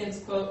 since,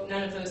 quote,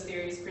 none of those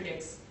theories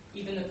predicts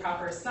even the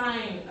proper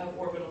sign of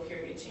orbital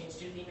period change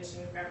due to the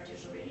emission of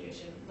gravitational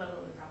radiation, let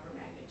alone the proper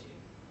magnitude.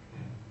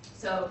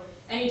 So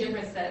any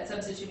difference that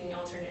substituting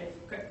alternative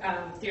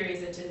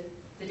theories into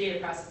the data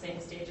processing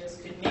stages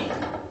could make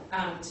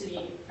to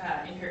the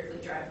empirically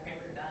derived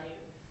parameter value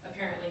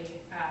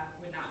apparently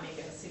would not make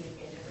a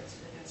significant difference to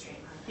the constraint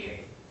on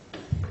theory.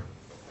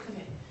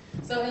 Okay.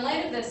 So in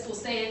light of this, we'll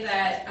say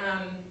that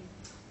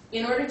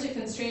in order to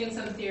constrain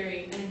some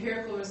theory, an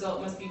empirical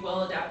result must be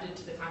well adapted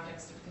to the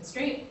context of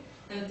constraint,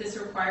 and that this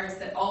requires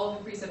that all of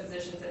the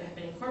presuppositions that have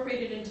been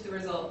incorporated into the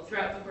result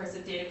throughout the course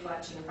of data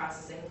collection and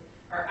processing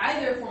are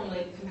either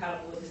formally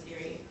compatible with the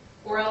theory,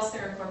 or else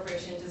their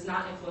incorporation does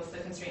not influence the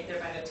constraint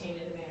thereby obtained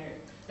in a manner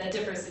that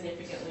differs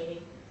significantly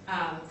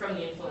from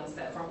the influence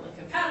that formally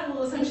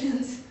compatible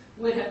assumptions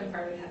would have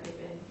imparted had they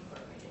been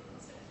incorporated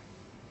instead.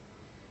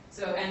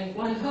 So, and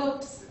one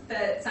hopes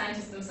that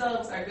scientists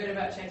themselves are good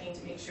about checking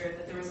to make sure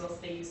that the results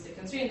they use to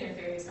constrain their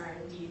theories are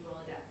indeed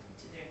well adapted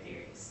to their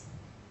theories.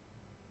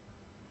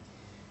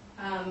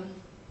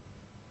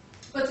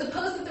 But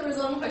suppose that the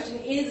result in question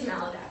is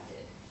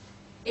maladapted.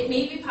 It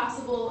may be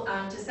possible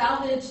to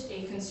salvage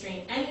a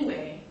constraint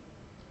anyway,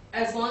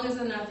 as long as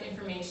enough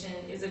information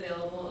is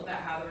available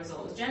about how the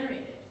result was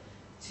generated,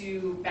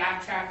 to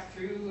backtrack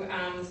through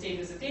the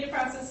stages of data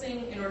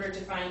processing in order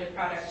to find a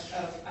product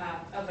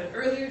of an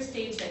earlier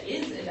stage that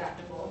is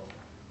adaptable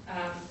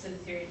to the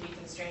theory to be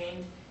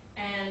constrained,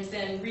 and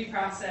then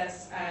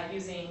reprocess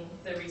using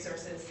the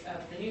resources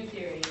of the new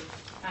theory,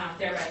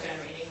 thereby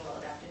generating a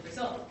well-adapted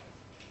result.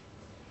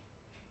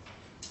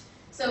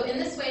 So in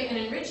this way, an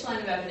enriched line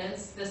of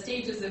evidence, the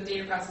stages of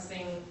data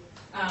processing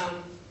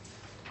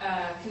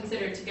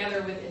considered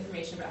together with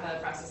information about how the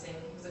processing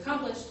was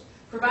accomplished,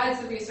 provides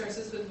the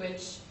resources with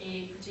which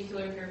a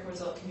particular empirical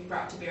result can be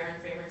brought to bear on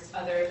frameworks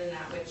other than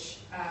that which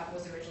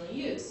was originally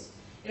used,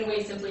 in a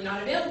way simply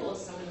not available to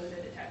someone with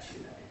a detached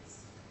view of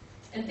evidence.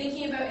 And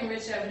thinking about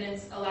enriched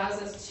evidence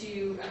allows us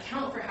to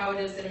account for how it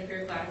is that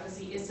empirical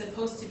adequacy is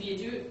supposed to be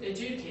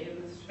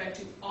adjudicated with respect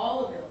to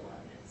all available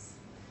evidence.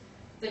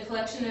 The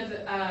collection of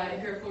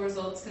empirical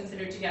results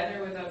considered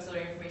together with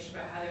auxiliary information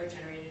about how they were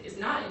generated is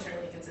not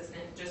internally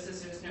consistent, just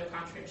as there's no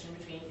contradiction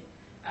between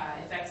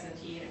if X and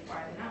P and if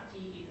Y and not P,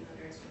 even though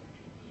there is one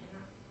between P and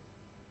not.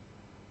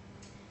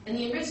 And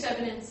the enriched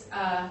evidence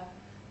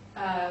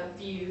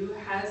view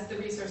has the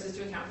resources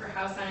to account for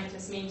how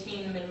scientists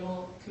maintain the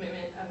minimal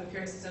commitment of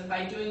empiricism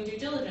by doing due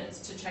diligence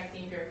to check the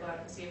empirical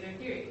adequacy of their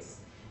theories.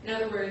 In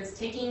other words,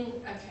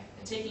 taking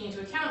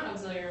into account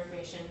auxiliary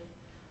information,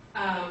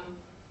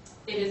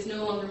 it is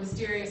no longer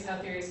mysterious how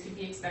theories could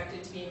be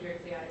expected to be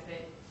empirically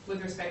adequate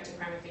with respect to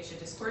prima facie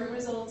discordant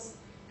results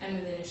and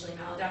with initially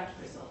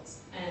maladaptive results.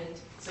 And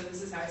so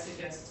this is how I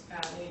suggest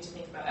we need to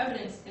think about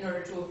evidence in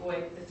order to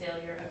avoid the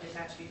failure of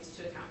detached views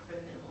to account for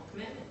the minimal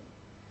commitment.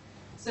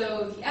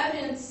 So the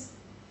evidence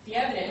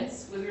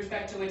with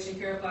respect to which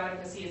empirical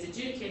adequacy is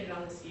adjudicated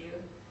on this view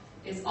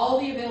is all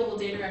the available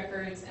data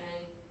records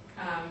and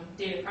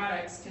data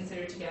products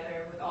considered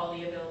together with all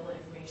the available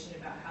information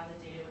about how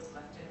the data was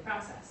collected and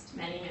processed.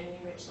 Many, many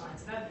enriched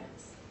lines of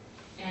evidence.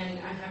 And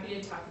I'm happy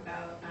to talk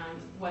about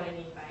what I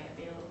mean by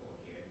available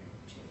here,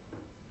 too,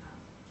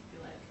 if you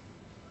like.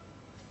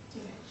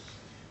 Okay.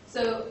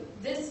 So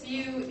this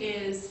view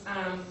is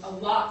a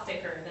lot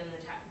thicker than the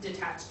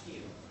detached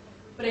view.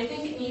 But I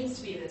think it needs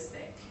to be this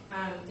thick.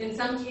 In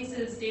some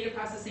cases, data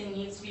processing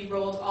needs to be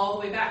rolled all the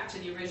way back to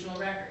the original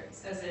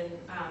records, as in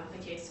the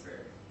case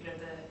for the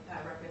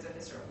records of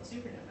historical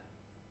supernova.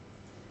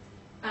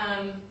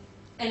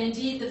 And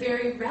indeed, the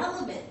very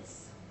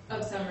relevance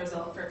of some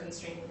result for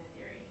constraining the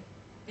theory,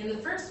 in the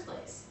first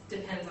place,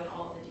 depends on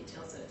all the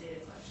details of data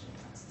collection and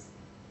processing.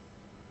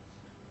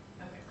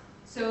 Okay,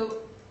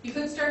 so you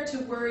could start to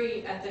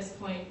worry at this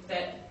point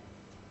that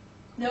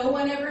no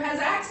one ever has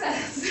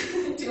access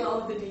to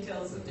all of the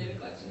details of data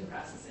collection and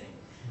processing,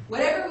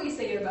 whatever we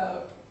say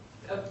about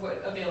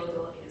what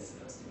availability is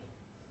supposed to mean.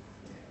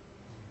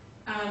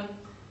 Okay.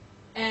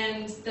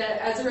 And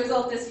that as a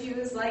result, this view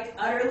is like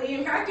utterly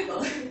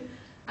impractical.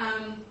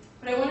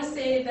 But I want to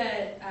say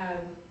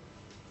that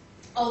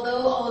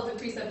although all of the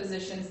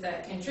presuppositions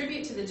that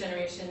contribute to the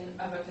generation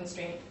of a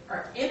constraint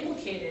are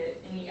implicated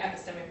in the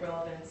epistemic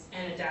relevance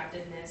and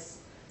adaptedness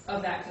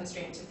of that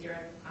constraint to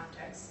theoretical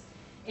context,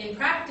 in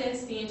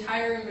practice, the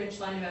entire enriched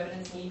line of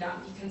evidence need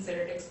not be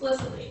considered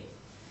explicitly.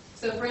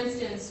 So for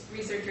instance,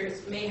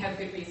 researchers may have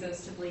good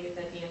reasons to believe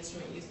that the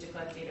instrument used to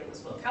collect data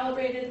was well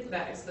calibrated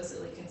without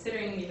explicitly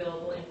considering the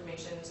available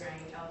information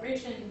surrounding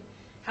calibration.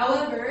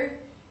 However,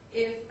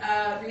 if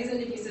reason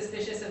to be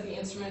suspicious of the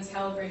instrument's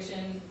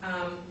calibration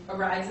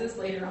arises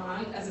later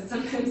on, as it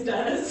sometimes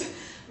does,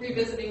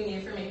 revisiting the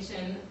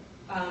information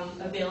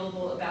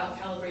available about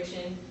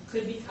calibration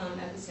could become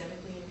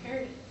epistemically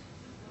imperative.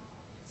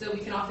 So we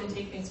can often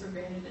take things for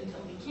granted until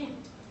we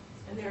can't.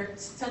 And there are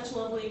such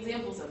lovely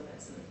examples of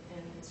this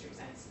in history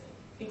science today,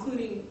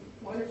 including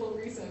wonderful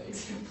recent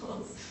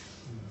examples.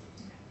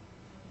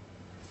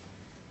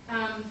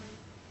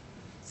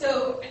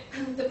 So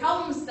the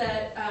problems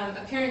that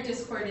apparent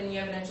discord in the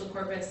evidential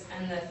corpus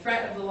and the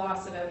threat of the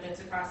loss of evidence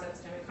across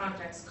epistemic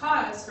contexts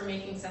cause for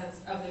making sense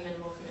of the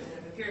minimal commitment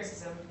of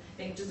empiricism, I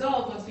think,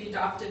 dissolve once we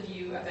adopt a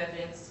view of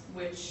evidence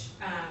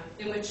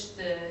in which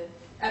the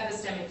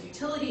epistemic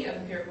utility of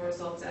empirical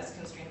results as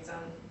constraints on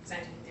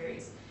scientific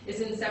theories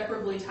is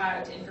inseparably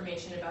tied to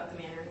information about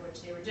the manner in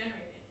which they were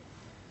generated.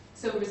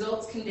 So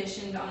results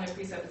conditioned on their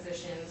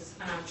presuppositions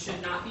should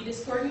not be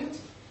discordant,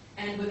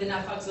 and with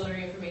enough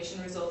auxiliary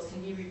information, results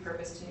can be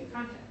repurposed to new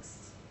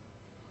contexts.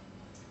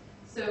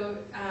 So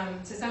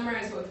to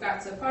summarize what we've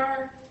got so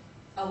far,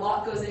 a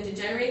lot goes into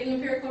generating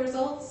empirical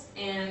results,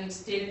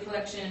 and data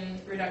collection,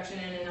 reduction,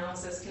 and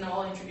analysis can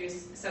all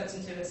introduce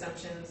substantive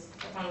assumptions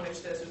upon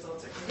which those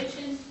results are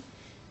conditioned.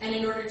 And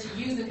in order to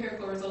use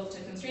empirical results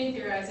to constrain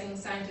theorizing,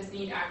 scientists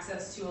need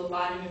access to a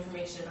lot of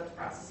information about the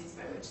processes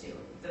by which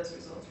those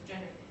results were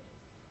generated.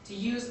 To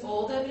use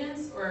old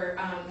evidence, or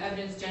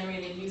evidence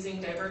generated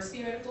using diverse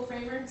theoretical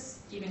frameworks,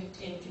 even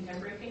in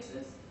contemporary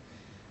cases,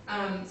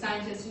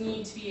 scientists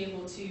need to be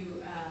able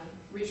to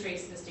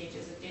retrace the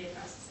stages of data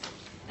processing.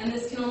 And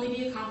this can only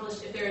be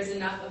accomplished if there is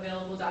enough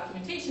available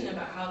documentation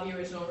about how the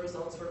original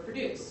results were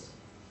produced.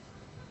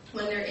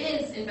 When there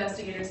is,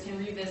 investigators can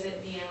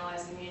revisit the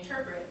analyze and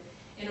reinterpret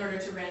in order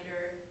to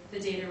render the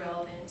data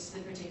relevant to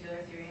the particular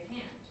theory at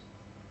hand.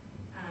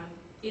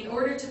 In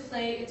order to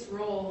play its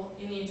role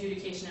in the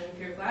adjudication of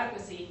empirical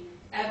adequacy,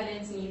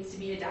 evidence needs to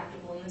be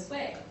adaptable in this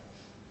way.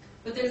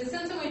 But there's a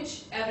sense in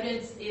which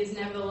evidence is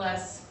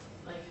nevertheless,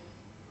 like,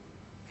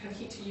 kind of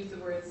hate to use the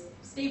words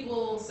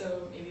stable,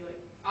 so maybe like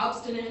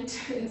obstinate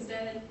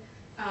instead,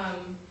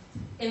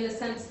 in the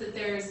sense that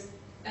there's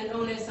an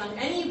onus on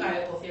any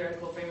viable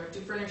theoretical framework to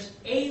furnish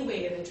a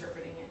way of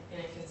interpreting it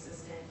in a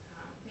consistent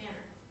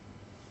manner.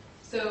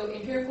 So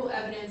empirical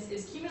evidence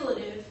is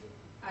cumulative,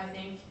 I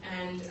think,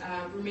 and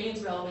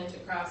remains relevant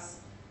across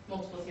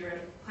multiple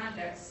theoretical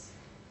contexts.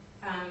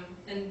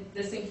 And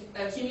this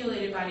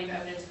accumulated body of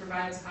evidence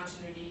provides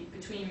continuity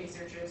between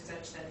researchers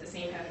such that the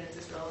same evidence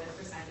is relevant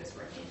for scientists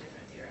working in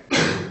different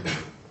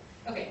theoretical.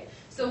 Okay,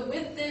 so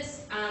with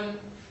this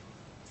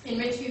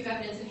enriched view of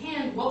evidence in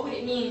hand, what would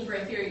it mean for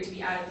a theory to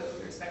be adequate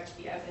with respect to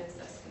the evidence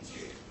thus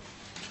construed?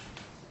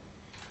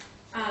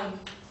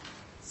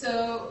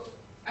 So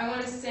I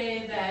want to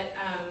say that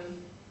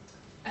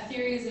a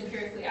theory is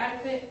empirically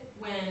adequate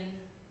when,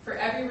 for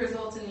every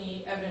result in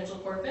the evidential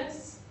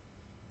corpus,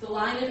 the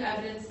line of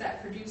evidence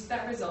that produced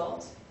that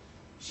result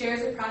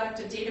shares a product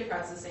of data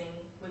processing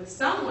with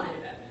some line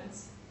of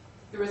evidence,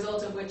 the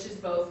result of which is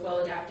both well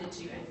adapted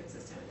to and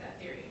consistent with that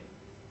theory.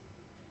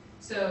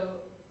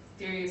 So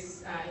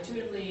theories,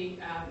 intuitively,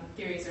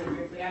 theories are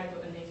empirically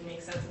adequate when they can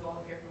make sense of all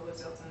empirical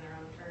results on their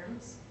own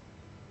terms.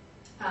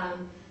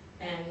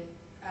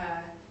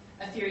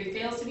 A theory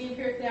fails to be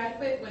empirically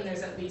adequate when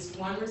there's at least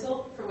one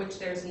result for which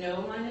there's no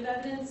line of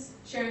evidence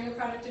sharing a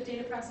product of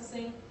data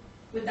processing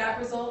with that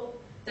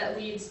result that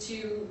leads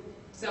to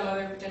some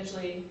other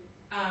potentially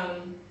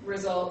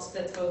result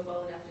that's both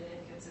well adapted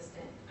and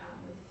consistent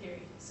with the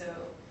theory. So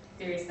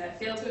theories that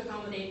fail to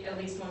accommodate at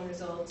least one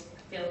result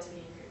fail to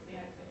be empirically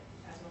adequate,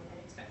 as one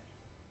might expect.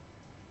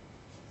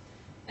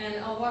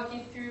 And I'll walk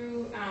you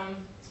through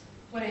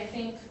what I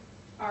think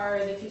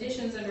are the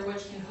conditions under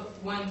which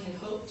one can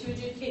hope to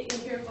adjudicate the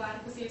empirical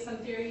adequacy of some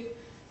theory,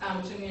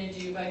 which I'm going to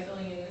do by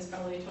filling in this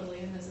probably totally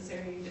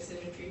unnecessary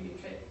decision tree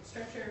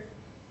structure.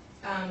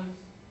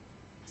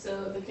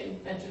 So the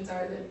conventions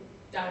are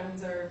that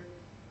diamonds are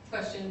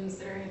questions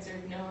that are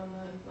answered no on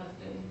the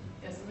left and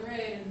yes on the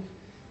right, and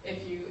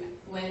if you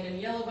land in a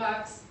yellow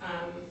box,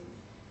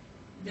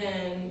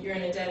 then you're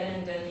in a dead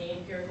end and the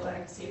empirical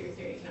adequacy of your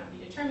theory cannot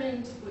be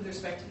determined with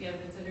respect to the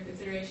evidence under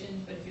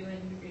consideration. But if you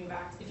land in a green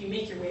box, if you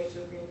make your way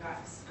to a green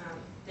box,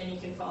 then you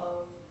can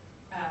follow,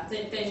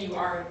 then you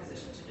are in a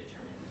position to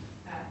determine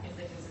if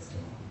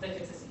the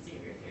consistency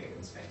of your theory with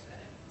respect to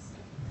that evidence.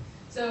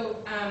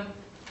 So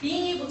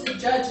being able to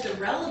judge the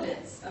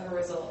relevance of a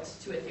result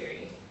to a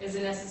theory is a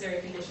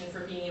necessary condition for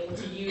being able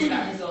to use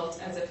that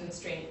result as a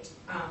constraint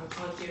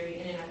on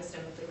theory in an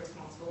epistemically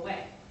responsible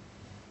way.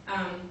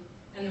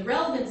 And the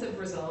relevance of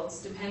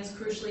results depends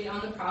crucially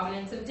on the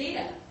provenance of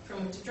data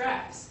from which it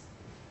derives.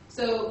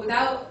 So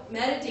without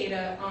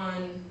metadata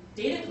on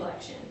data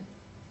collection,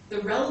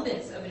 the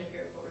relevance of an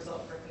empirical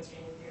result for a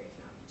constraining theory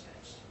cannot be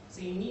judged. So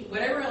you need,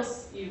 whatever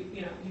else, you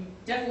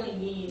definitely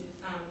need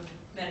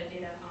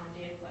metadata on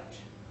data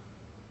collection.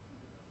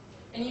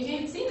 And you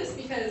can see this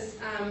because,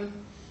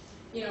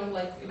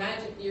 like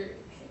imagine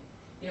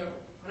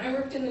when I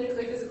worked in the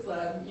nuclear physics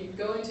lab, you'd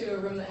go into a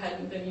room that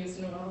hadn't been used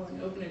in a while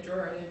and open a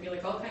drawer, and there'd be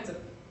like all kinds of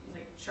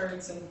like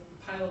charts and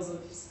piles of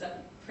stuff,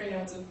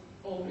 printouts of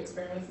old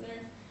experiments in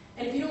there.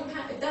 And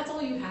if that's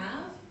all you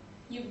have,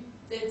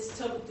 this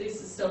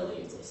is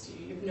totally useless to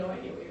you. You have no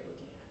idea what you're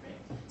looking at,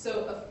 right?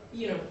 So,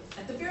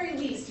 at the very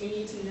least, you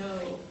need to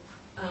know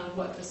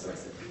what the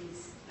source of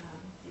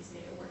these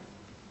data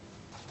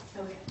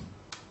were. Okay.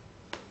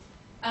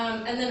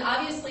 And then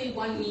obviously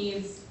one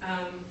needs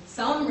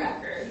some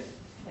record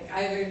like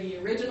either the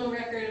original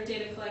record of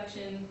data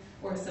collection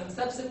or some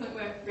subsequent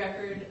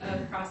record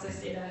of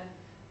process data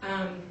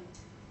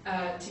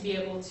to be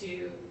able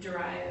to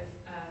derive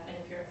an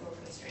empirical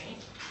constraint.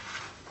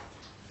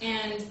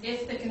 And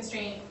if the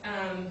constraint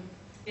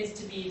is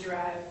to be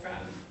derived from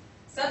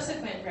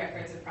subsequent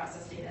records of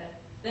process data,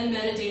 then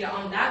metadata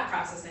on that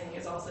processing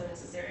is also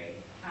necessary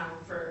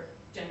for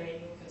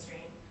generating a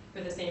constraint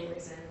for the same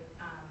reason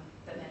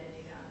that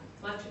metadata on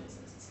collection is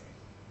necessary.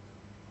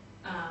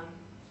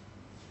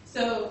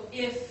 So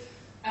if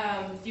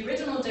the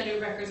original data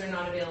records are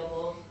not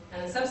available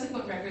and the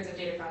subsequent records of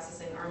data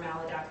processing are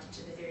maladapted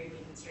to the theory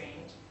being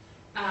constrained,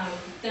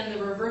 then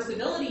the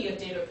reversibility of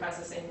data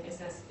processing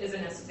is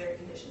a necessary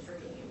condition for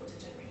being able to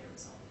generate a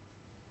result.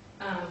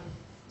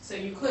 So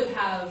you could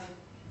have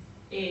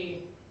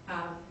a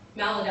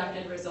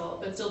maladapted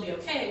result, but still be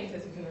okay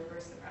because you can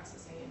reverse the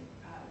processing and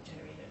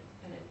generate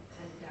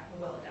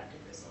a well-adapted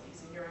result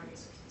using your own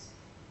resources.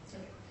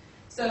 Okay.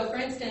 So for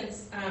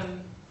instance,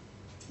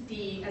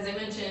 as I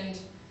mentioned,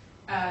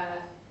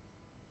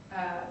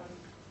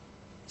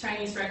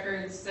 Chinese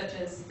records such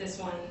as this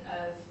one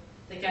of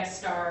the guest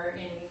star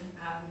in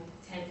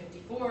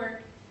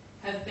 1054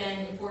 have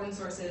been important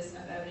sources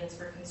of evidence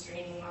for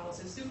constraining models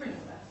of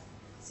supernova.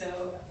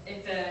 So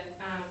if the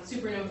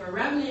supernova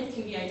remnant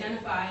can be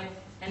identified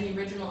and the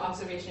original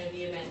observation of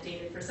the event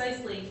dated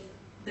precisely,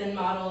 then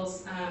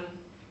models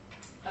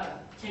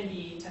can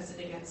be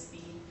tested against the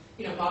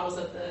models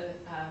of the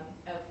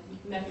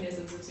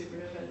mechanisms of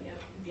supernova and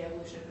the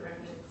evolution of the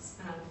remnants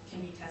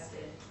can be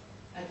tested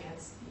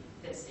against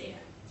this data.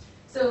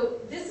 So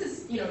this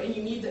is, and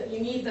you need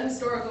the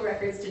historical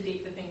records to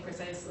date the thing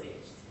precisely,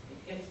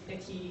 a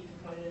key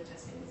component of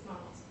testing these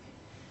models.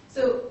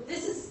 So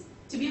this is,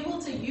 to be able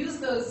to use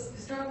those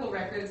historical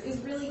records is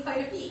really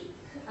quite a feat,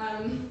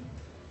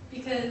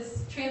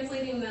 because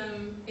translating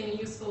them in a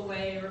useful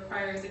way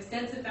requires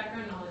extensive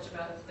background knowledge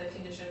about the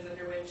conditions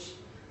under which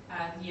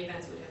the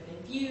events would have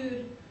been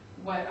viewed,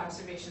 what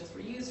observations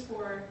were used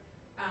for,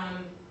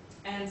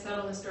 and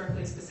subtle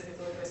historically specific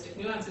linguistic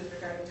nuances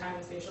regarding time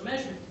and spatial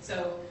measurement.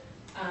 So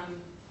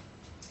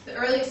the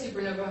earliest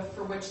supernova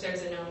for which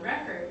there's a known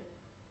record,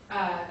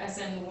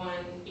 SN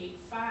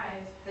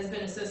 185, has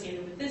been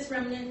associated with this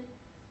remnant.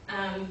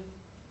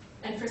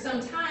 And for some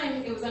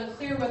time, it was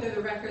unclear whether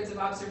the records of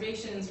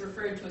observations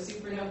referred to a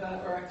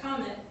supernova or a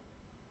comet.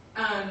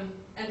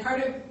 And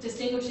part of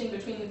distinguishing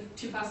between the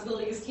two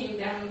possibilities came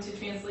down to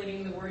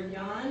translating the word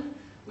yawn,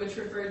 which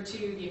referred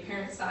to the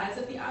apparent size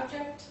of the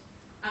object,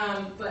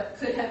 but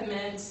could have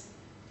meant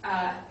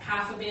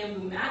half a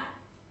bamboo mat,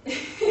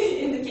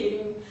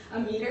 indicating a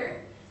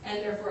meter,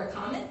 and therefore a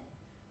comet.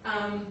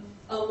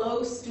 A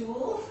low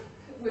stool,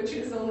 which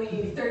is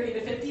only 30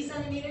 to 50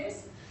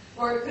 centimeters,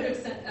 or it could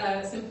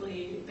have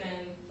simply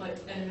been like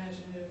an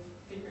imaginative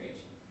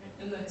figuration. Right?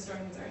 And the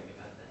historians argue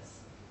about this.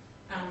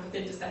 But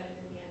they decided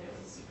in the end it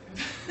was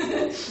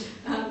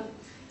supernova.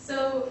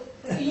 So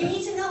you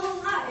need to know a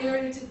lot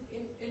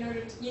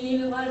you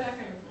need a lot of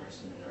background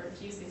information in order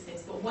to use these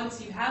things. But once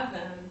you have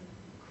them,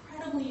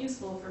 incredibly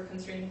useful for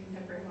constraining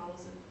contemporary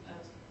models of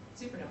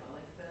supernova,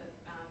 like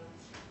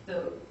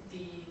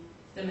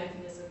the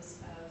mechanisms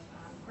of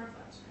core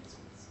flash, for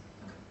instance.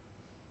 Okay.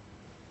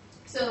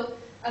 So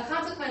a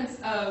consequence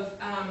of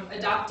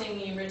adopting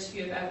the enriched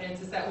view of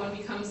evidence is that one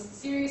becomes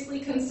seriously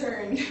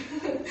concerned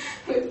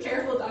with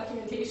careful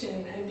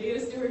documentation and data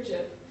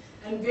stewardship,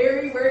 and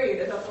very worried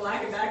about the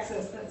lack of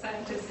access that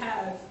scientists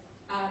have,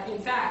 in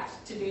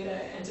fact, to data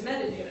and to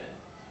metadata.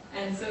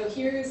 And so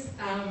here's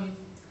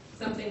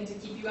something to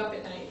keep you up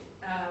at night.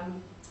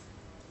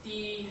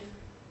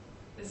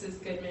 This is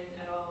Goodman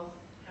et al.,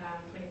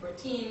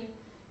 2014,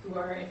 who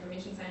are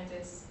information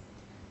scientists.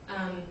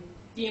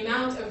 The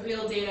amount of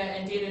real data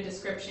and data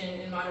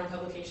description in modern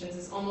publications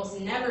is almost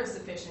never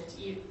sufficient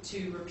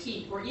to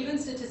repeat or even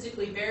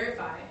statistically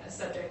verify a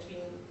subject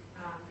being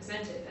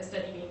presented, a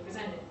study being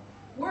presented.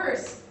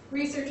 Worse,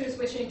 researchers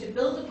wishing to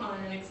build upon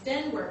and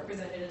extend work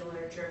presented in the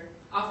literature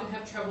often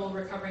have trouble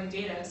recovering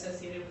data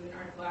associated with an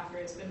article after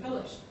it's been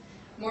published.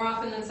 More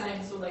often than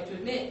scientists would like to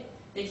admit,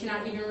 they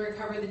cannot even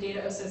recover the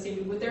data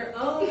associated with their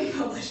own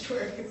published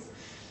works.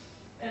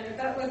 And if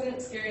that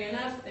wasn't scary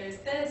enough, there's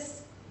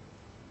this.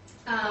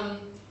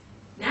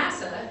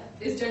 NASA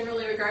is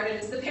generally regarded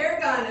as the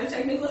paragon of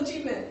technical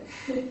achievement.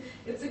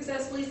 It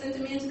successfully sent a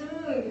man to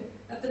the moon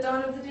at the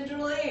dawn of the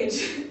digital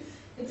age.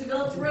 It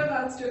developed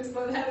robots to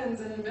explore the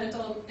heavens and invented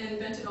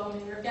all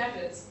manner of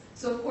gadgets.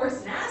 So of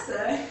course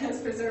NASA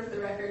has preserved the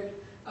record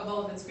of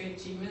all of its great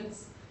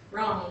achievements.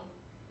 Wrong.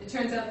 It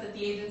turns out that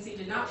the agency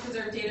did not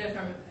preserve data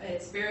from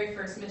its very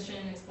first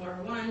mission,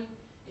 Explorer 1.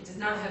 It does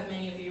not have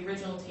many of the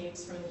original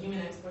tapes from the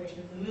human exploration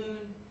of the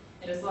moon.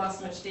 It has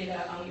lost much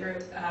data on the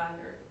Earth,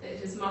 it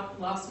has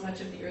lost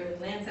much of the early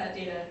Landsat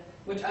data,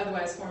 which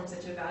otherwise forms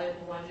such a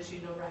valuable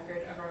longitudinal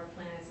record of our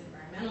planet's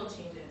environmental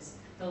changes.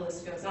 The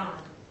list goes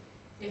on.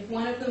 If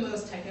one of the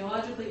most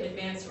technologically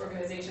advanced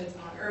organizations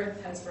on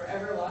Earth has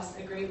forever lost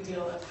a great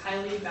deal of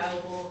highly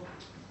valuable,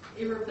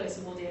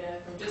 irreplaceable data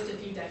from just a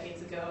few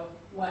decades ago,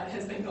 what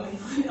has been going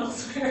on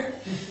elsewhere?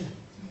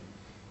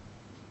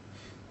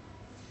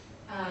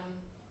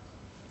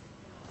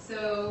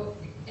 So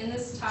in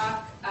this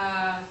talk,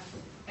 I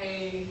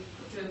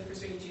hope to have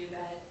persuaded you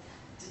that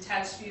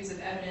detached views of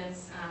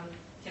evidence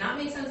cannot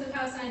make sense of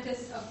how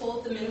scientists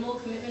uphold the minimal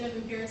commitment of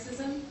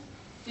empiricism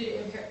due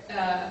to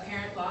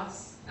apparent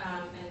loss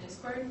and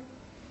discord.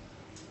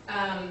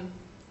 And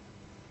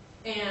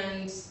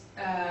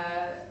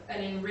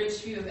an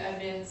enriched view of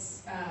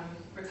evidence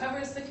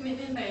recovers the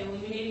commitment by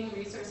illuminating the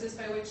resources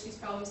by which these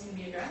problems can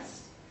be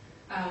addressed.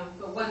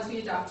 But once we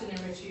adopt an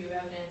enriched view of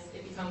evidence,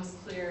 it becomes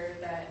clear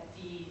that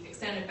the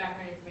extent of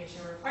background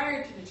information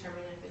required to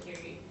determine if a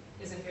theory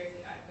is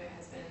empirically adequate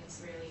has been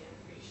severely